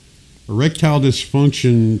 Erectile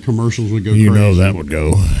dysfunction commercials would go you crazy. know that would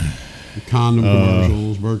go. Condom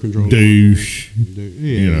commercials, birth control. Douche. commercials.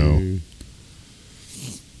 Yeah. You know.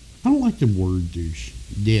 I don't like the word douche.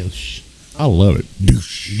 Douche. I love it.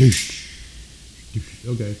 Douche. Douche.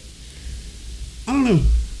 Okay. I don't know.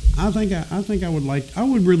 I think I would like. I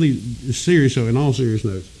would really serious. So in all serious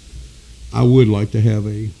notes, I would like to have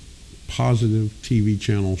a positive TV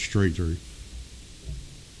channel straight through.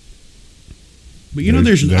 But you know,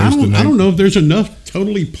 There's I the don't name. know if there's enough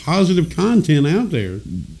totally positive content out there.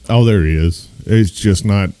 Oh, there is. It's just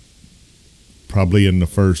not probably in the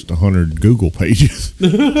first 100 Google pages.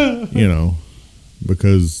 You know,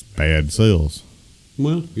 because bad sales.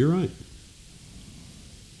 Well, you're right.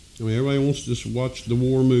 I mean, everybody wants to just watch the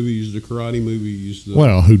war movies, the karate movies.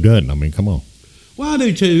 Well, who doesn't? I mean, come on. Well, I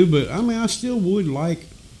do too, but I mean, I still would like,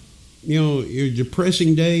 you know, your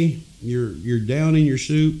depressing day, you're down in your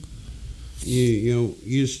soup, you know,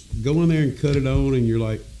 you just go in there and cut it on, and you're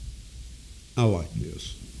like, I like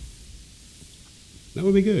this. That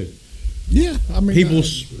would be good. Yeah, I mean, People,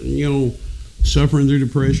 you know, suffering through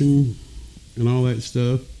depression and all that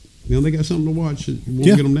stuff, you know, they got something to watch that won't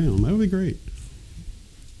Yeah. get them down. That would be great.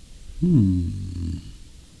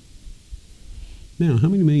 Now, how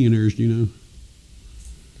many millionaires do you know?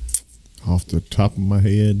 off the top of my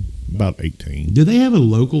head, about 18. Do they have a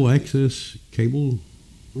local access cable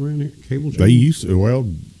around here? Cable channel? They used to, well,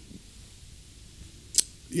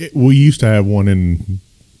 we used to have one in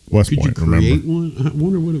West Could you Point, create remember? one? I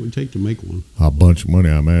wonder what it would take to make one. A bunch of money,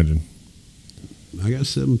 I imagine. I got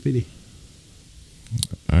 $7.50.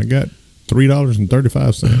 I got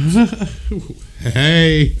 $3.35.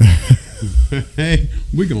 Hey, hey,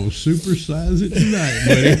 we're gonna supersize it tonight,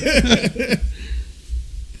 buddy.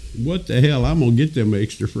 What the hell? I'm gonna get them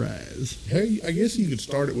extra fries. Hey, I guess you could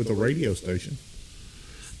start it with a radio station.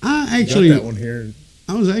 I actually, got that one here.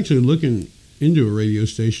 I was actually looking into a radio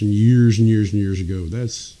station years and years and years ago.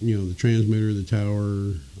 That's, you know, the transmitter, the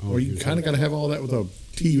tower. Well, you kind of got to have all that with a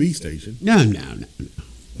TV station. No.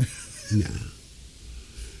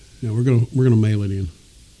 No, we're gonna mail it in.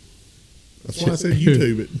 That's why I said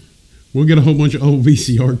YouTube it. We'll get a whole bunch of old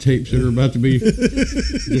VCR tapes that are about to be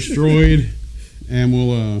destroyed, and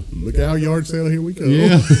we'll Look how yard sale, here we go.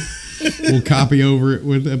 yeah, we'll copy over it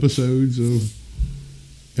with episodes of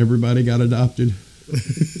Everybody Got Adopted.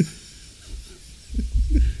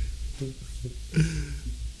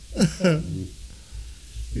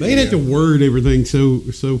 They'd have to word everything so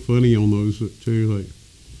funny on those too. Like,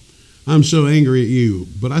 I'm so angry at you,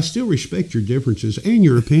 but I still respect your differences and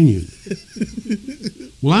your opinion.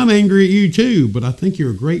 Well, I'm angry at you too, but I think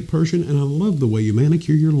you're a great person, and I love the way you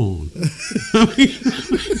manicure your lawn. I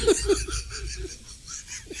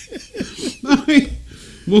mean,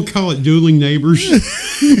 we'll call it dueling neighbors.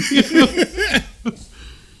 You know?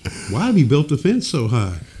 Why have you built the fence so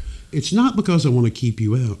high? It's not because I want to keep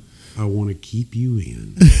you out. I want to keep you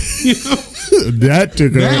in. You know? That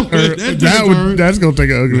took that's going to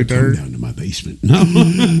take an ugly Come turn. down to my basement. No.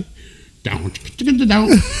 Down.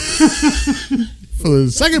 For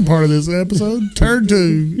the second part of this episode, turn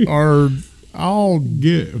to our all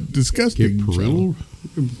Get disgusting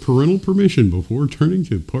parental permission before turning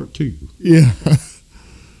to part 2. Yeah.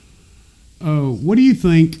 What do you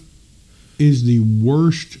think is the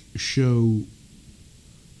worst show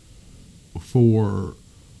for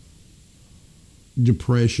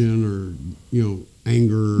depression or, you know,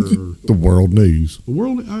 anger or The world news. the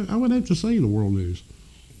world? I would have to say the world news.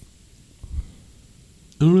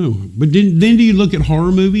 I don't know, but then do you look at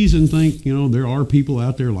horror movies and think, you know, there are people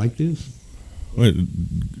out there like this? Well,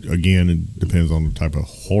 again, it depends on the type of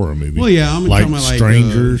horror movie. Well, yeah, I'm like talking about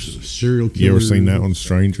Strangers. serial killers. You ever seen that one,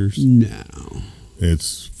 Strangers? No,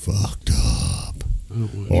 It's fucked up. I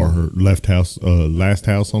don't want Or her Last House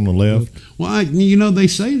on the Left. Well, you know, they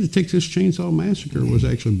say the Texas Chainsaw Massacre was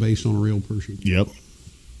actually based on a real person. Yep.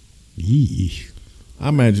 Yeesh. I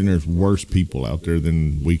imagine there's worse people out there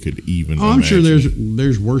than we could even Oh, I'm sure imagine.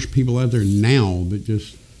 there's worse people out there now that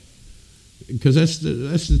just because that's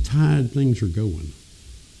the tide things are going.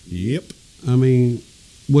 Yep. I mean,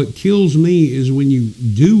 what kills me is when you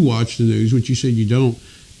do watch the news, which you said you don't,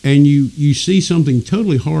 and you see something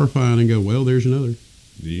totally horrifying and go, well, there's another.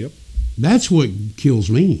 Yep. That's what kills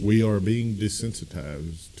me. We are being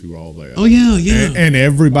desensitized to all that. Oh, yeah. And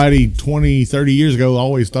everybody 20, 30 years ago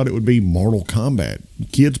always thought it would be Mortal Kombat.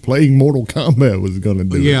 Kids playing Mortal Kombat was going to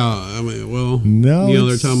do it. Yeah, I mean, well, No,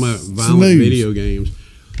 they're talking about violent video games.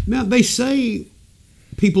 Now, they say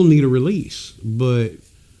people need a release, but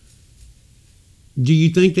do you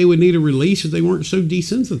think they would need a release if they weren't so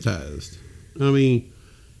desensitized? I mean,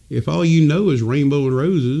 if all you know is rainbow and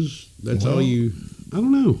roses, that's all you... I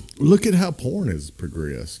don't know. Look at how porn has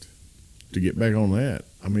progressed. To get back on that,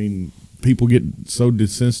 I mean, people get so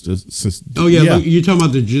desensitized. Oh yeah, you're talking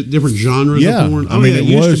about the different genres of porn. I mean, it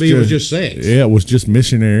used to be it was just sex. Yeah, it was just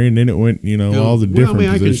missionary, and then it went, all the different. Well, I mean,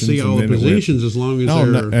 I can positions, see all the positions as long as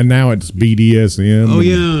they're. And now it's BDSM. Oh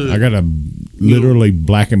yeah, I gotta literally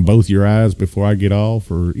blacken both your eyes before I get off,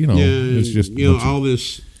 or it's just all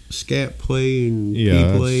this scat play and key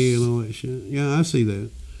play and all that shit. Yeah, I see that.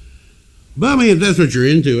 But I mean, if that's what you're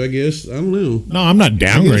into, I guess I don't know. No, I'm not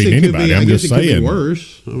downgrading anybody. I'm just saying. Could be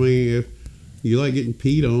worse. I mean, if you like getting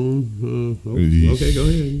peed on, okay, go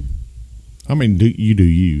ahead. I mean, do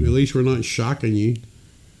you? At least we're not shocking you.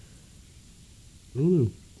 I don't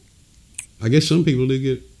know. I guess some people do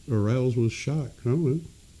get aroused with shock. I don't know.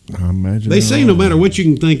 I imagine they say no matter what you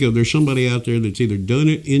can think of, there's somebody out there that's either done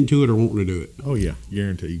it, into it, or wanting to do it. Oh yeah,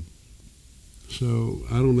 guaranteed. So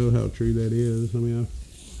I don't know how true that is. I mean,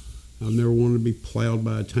 I've never wanted to be plowed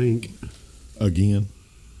by a tank. Again?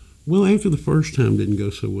 Well, after the first time didn't go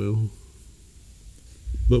so well.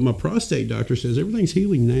 But my prostate doctor says everything's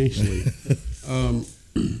healing nicely. I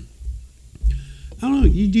don't know. Do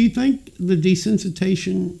you think the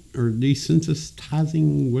desensitization or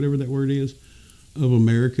desensitizing, whatever that word is, of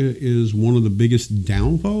America is one of the biggest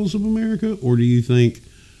downfalls of America? Or do you think,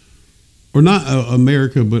 or not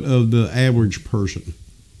America, but of the average person?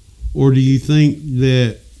 Or do you think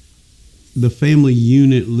that the family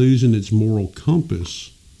unit losing its moral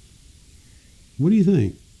compass? What do you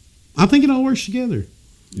think? I think it all works together.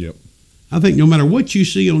 Yep. I think no matter what you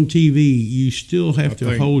see on TV, you still have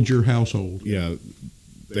to hold your household. Yeah,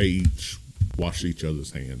 they each wash each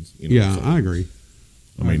other's hands. Yeah, I agree.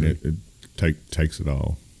 I mean, it takes it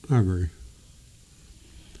all. I agree.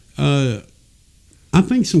 I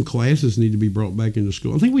think some classes need to be brought back into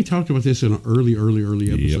school. I think we talked about this in an early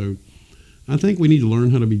episode. Yep. I think we need to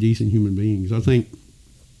learn how to be decent human beings. I think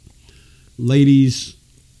ladies,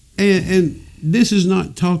 and this is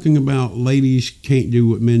not talking about ladies can't do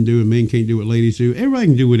what men do and men can't do what ladies do. Everybody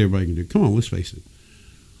can do what everybody can do. Come on, let's face it.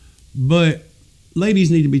 But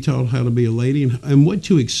ladies need to be taught how to be a lady and what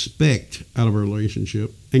to expect out of a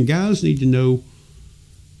relationship. And guys need to know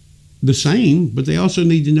the same, but they also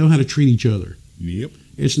need to know how to treat each other. Yep.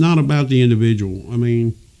 It's not about the individual. I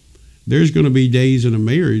mean, there's going to be days in a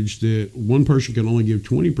marriage that one person can only give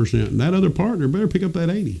 20%, and that other partner better pick up that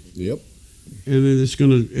 80. Yep. And then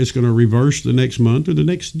it's going to reverse the next month or the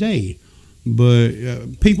next day.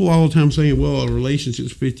 But people all the time saying, well, a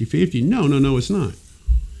relationship's 50-50. No, it's not.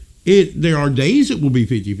 There are days it will be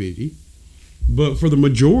 50-50, but for the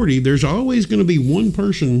majority, there's always going to be one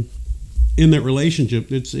person in that relationship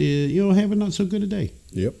that's having not so good a day.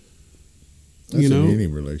 Yep. That's in any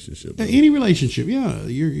relationship. Any relationship, yeah.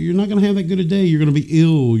 You're not going to have that good a day. You're going to be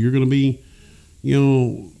ill. You're going to be,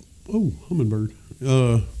 hummingbird.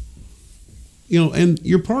 And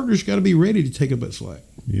your partner's got to be ready to take up that slack.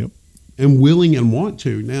 Yep. And willing and want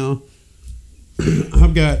to. Now,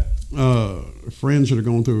 I've got friends that are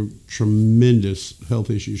going through tremendous health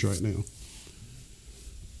issues right now.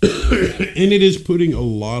 And it is putting a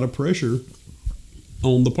lot of pressure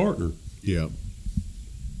on the partner. Yeah.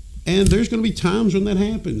 And there's going to be times when that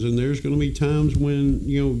happens, and there's going to be times when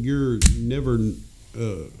you're never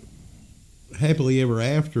happily ever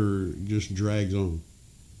after just drags on,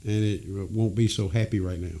 and it won't be so happy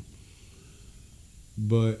right now.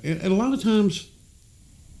 But and a lot of times,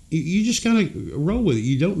 you just got to roll with it.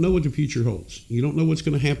 You don't know what the future holds. You don't know what's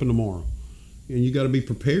going to happen tomorrow, and you got to be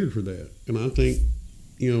prepared for that. And I think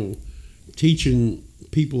teaching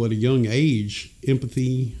people at a young age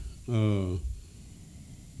empathy.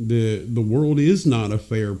 The world is not a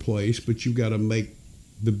fair place, but you've got to make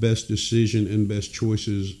the best decision and best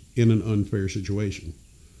choices in an unfair situation.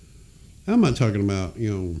 I'm not talking about,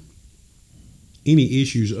 any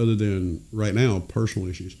issues other than right now, personal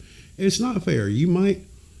issues. It's not fair. You might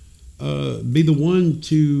be the one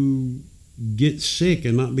to get sick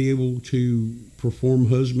and not be able to perform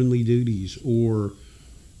husbandly duties or,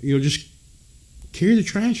 just carry the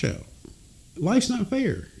trash out. Life's not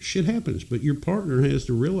fair. Shit happens, but your partner has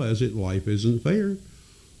to realize that life isn't fair.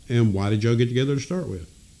 And why did y'all get together to start with?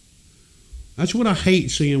 That's what I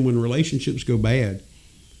hate seeing when relationships go bad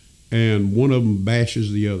and one of them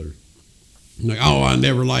bashes the other. Like, oh, I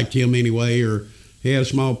never liked him anyway, or he had a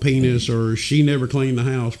small penis, or she never cleaned the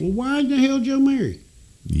house. Well, why the hell did you marry?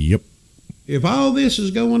 Yep. If all this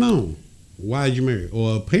is going on, why did you marry?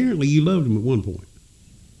 Well, apparently you loved him at one point.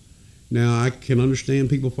 Now, I can understand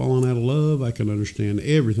people falling out of love. I can understand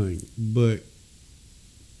everything. But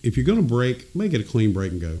if you're going to break, make it a clean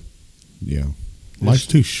break and go. Yeah. Life's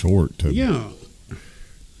too short to. Yeah.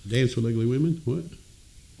 Dance with ugly women? What?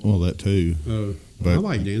 Well, that too. I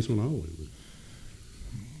like dancing with all women.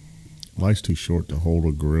 Life's too short to hold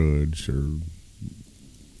a grudge or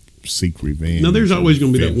seek revenge. Now, there's always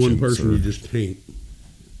going to be that one vengeance person who just can't.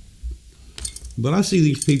 But I see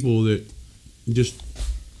these people that just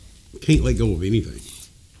can't let go of anything.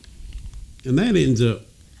 And that ends up,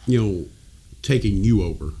 taking you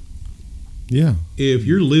over. Yeah. If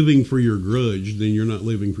you're living for your grudge, then you're not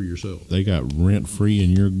living for yourself. They got rent free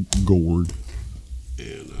and you're gourd.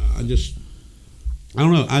 And I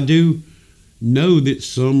don't know. I do know that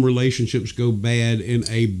some relationships go bad in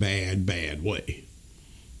a bad, bad way.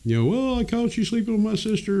 Well, I caught you sleeping with my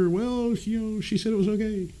sister. Well, she said it was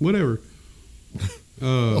okay. Whatever.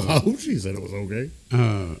 I hope she said it was okay.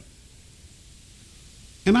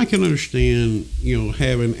 And I can understand,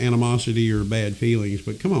 having animosity or bad feelings,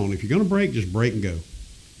 but come on, if you're going to break, just break and go.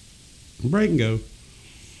 Break and go.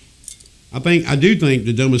 I do think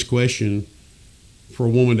the dumbest question for a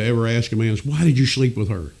woman to ever ask a man is, why did you sleep with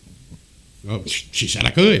her? Oh, she said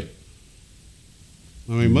I could.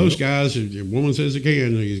 I mean, most guys, if a woman says he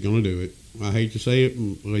can, he's going to do it. I hate to say it,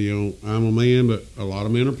 I'm a man, but a lot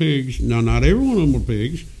of men are pigs. Now, not every one of them are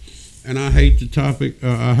pigs. And I hate the topic,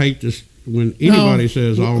 I hate this when anybody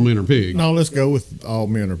says all men are pigs. No, let's go with all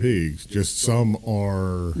men are pigs. Just some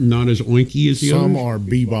are not as oinky as the others. Some are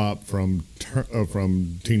Bebop from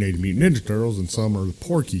Teenage Mutant Ninja Turtles, and some are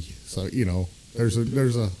Porky. So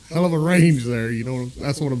there's a hell of a range there.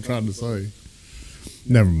 That's what I'm trying to say.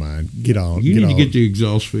 Never mind. Get on. You need to get the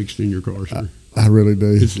exhaust fixed in your car, sir. I really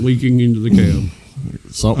do. It's leaking into the cab.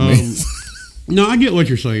 Something. No, I get what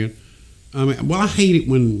you're saying. I mean, I hate it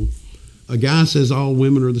when a guy says all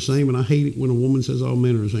women are the same, and I hate it when a woman says all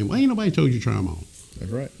men are the same. Well, ain't nobody told you to try them all. That's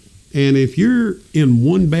right. And if you're in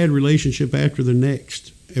one bad relationship after the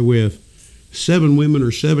next with 7 women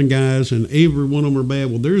or 7 guys, and every one of them are bad,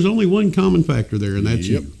 well, there's only one common factor there, and that's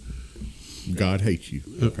you. God hates you.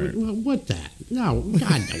 Well, what that? No, God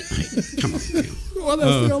don't hate. Come on. Well,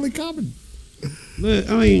 that's the only common. But,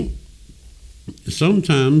 I mean,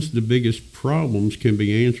 sometimes the biggest problems can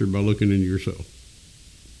be answered by looking into yourself.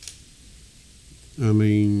 I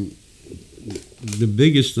mean, the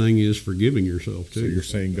biggest thing is forgiving yourself, too. So you're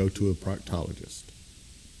saying go to a proctologist.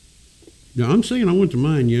 Now, I'm saying I went to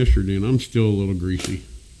mine yesterday, and I'm still a little greasy.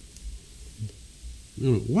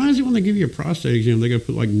 Why is it when they give you a prostate exam, they got to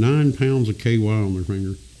put like 9 pounds of KY on their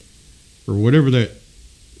finger? Or whatever that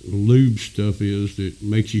lube stuff is that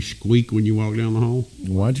makes you squeak when you walk down the hall?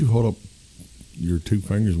 Why'd you hold up your 2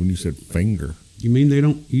 fingers when you said finger? You mean they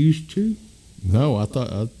don't use 2? No, I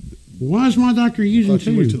thought... Why is my doctor using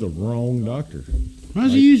 2? You went to the wrong doctor. Why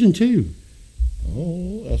is he using 2?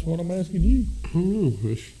 Oh, that's what I'm asking you. I don't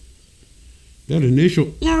know. That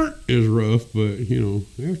initial is rough, but,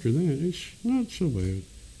 after that, it's not so bad.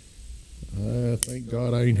 Thank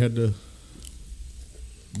God I ain't had to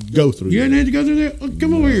go through that. You hadn't had to go through that? Look,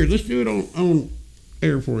 come over here. Let's do it on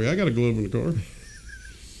air for you. I got a glove in the car.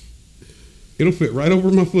 It'll fit right over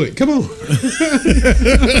my foot. Come on.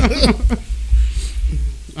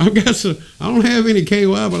 I've got some. I don't have any KY,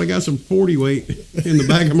 but I got some 40 weight in the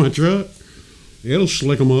back of my truck. It'll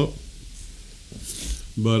slick them up.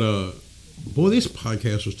 But boy, this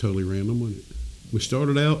podcast was totally random, wasn't it? We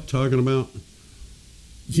started out talking about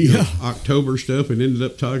October stuff and ended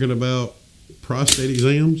up talking about prostate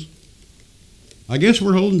exams. I guess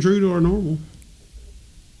we're holding true to our normal.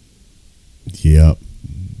 Yep.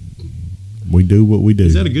 We do what we do.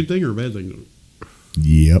 Is that a good thing or a bad thing?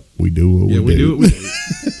 Yep, we do what we do. Yeah, we do what we do.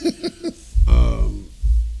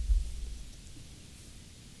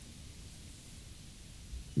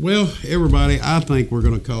 Well, everybody, I think we're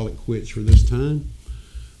going to call it quits for this time.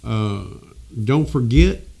 Don't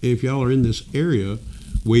forget, if y'all are in this area,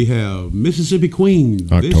 we have Mississippi Queen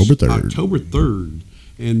October 3rd. October 3rd.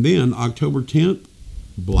 And then October 10th,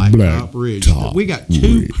 Blacktop Ridge. We got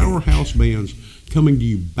 2 powerhouse bands coming to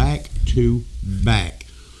you back to back.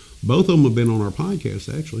 Both of them have been on our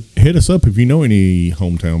podcast, actually. Hit us up if you know any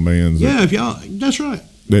hometown bands. Yeah, if y'all, that's right.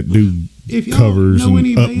 That do covers and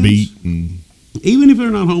upbeat. And even if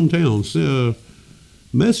they're not hometowns,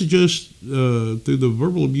 message us through the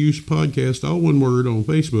Verbal Abuse Podcast, all one word, on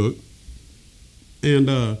Facebook. And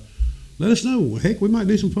let us know. Heck, we might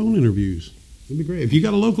do some phone interviews. It'd be great. If you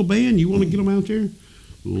got a local band, you want to get them out there,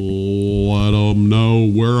 let them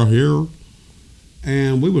know we're here.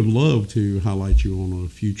 And we would love to highlight you on a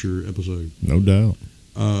future episode. No doubt.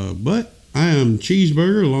 But I am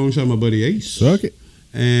Cheeseburger alongside my buddy Ace. Suck it.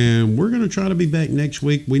 And we're going to try to be back next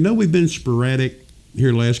week. We know we've been sporadic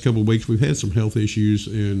here the last couple of weeks. We've had some health issues,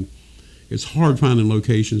 and it's hard finding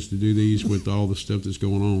locations to do these with all the stuff that's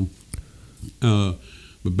going on.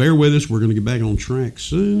 But bear with us. We're going to get back on track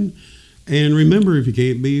soon. And remember, if you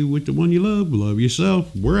can't be with the one you love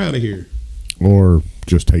yourself. We're out of here. Or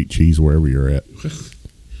just hate cheese wherever you're at.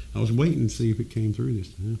 I was waiting to see if it came through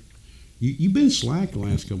this time. You've been slack the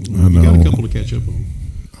last couple of I months. You know. got a couple to catch up on.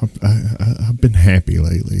 I've been happy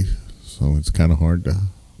lately, so it's kind of hard to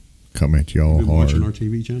come at y'all Been hard. watching our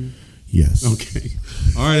TV channel? Yes. Okay.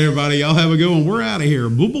 All right, everybody. Y'all have a good one. We're out of here.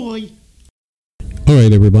 Bye-bye. All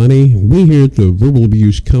right, everybody. We here at the Verbal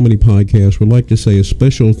Abuse Comedy Podcast would like to say a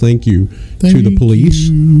special thank you to the police,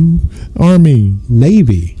 you. Army,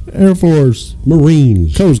 Navy, Air Force,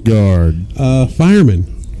 Marines, Coast Guard,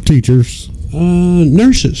 firemen, teachers,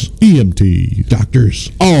 nurses, EMTs,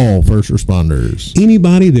 doctors, all first responders.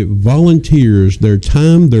 anybody that volunteers their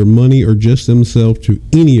time, their money, or just themselves to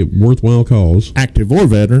any worthwhile cause, Active or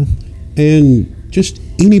veteran. and just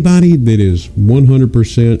anybody that is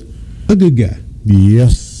 100% a good guy.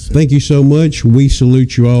 Yes. Thank you so much. We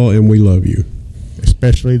salute you all, and we love you.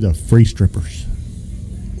 Especially the free strippers.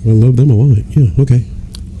 I love them a lot. Yeah, okay.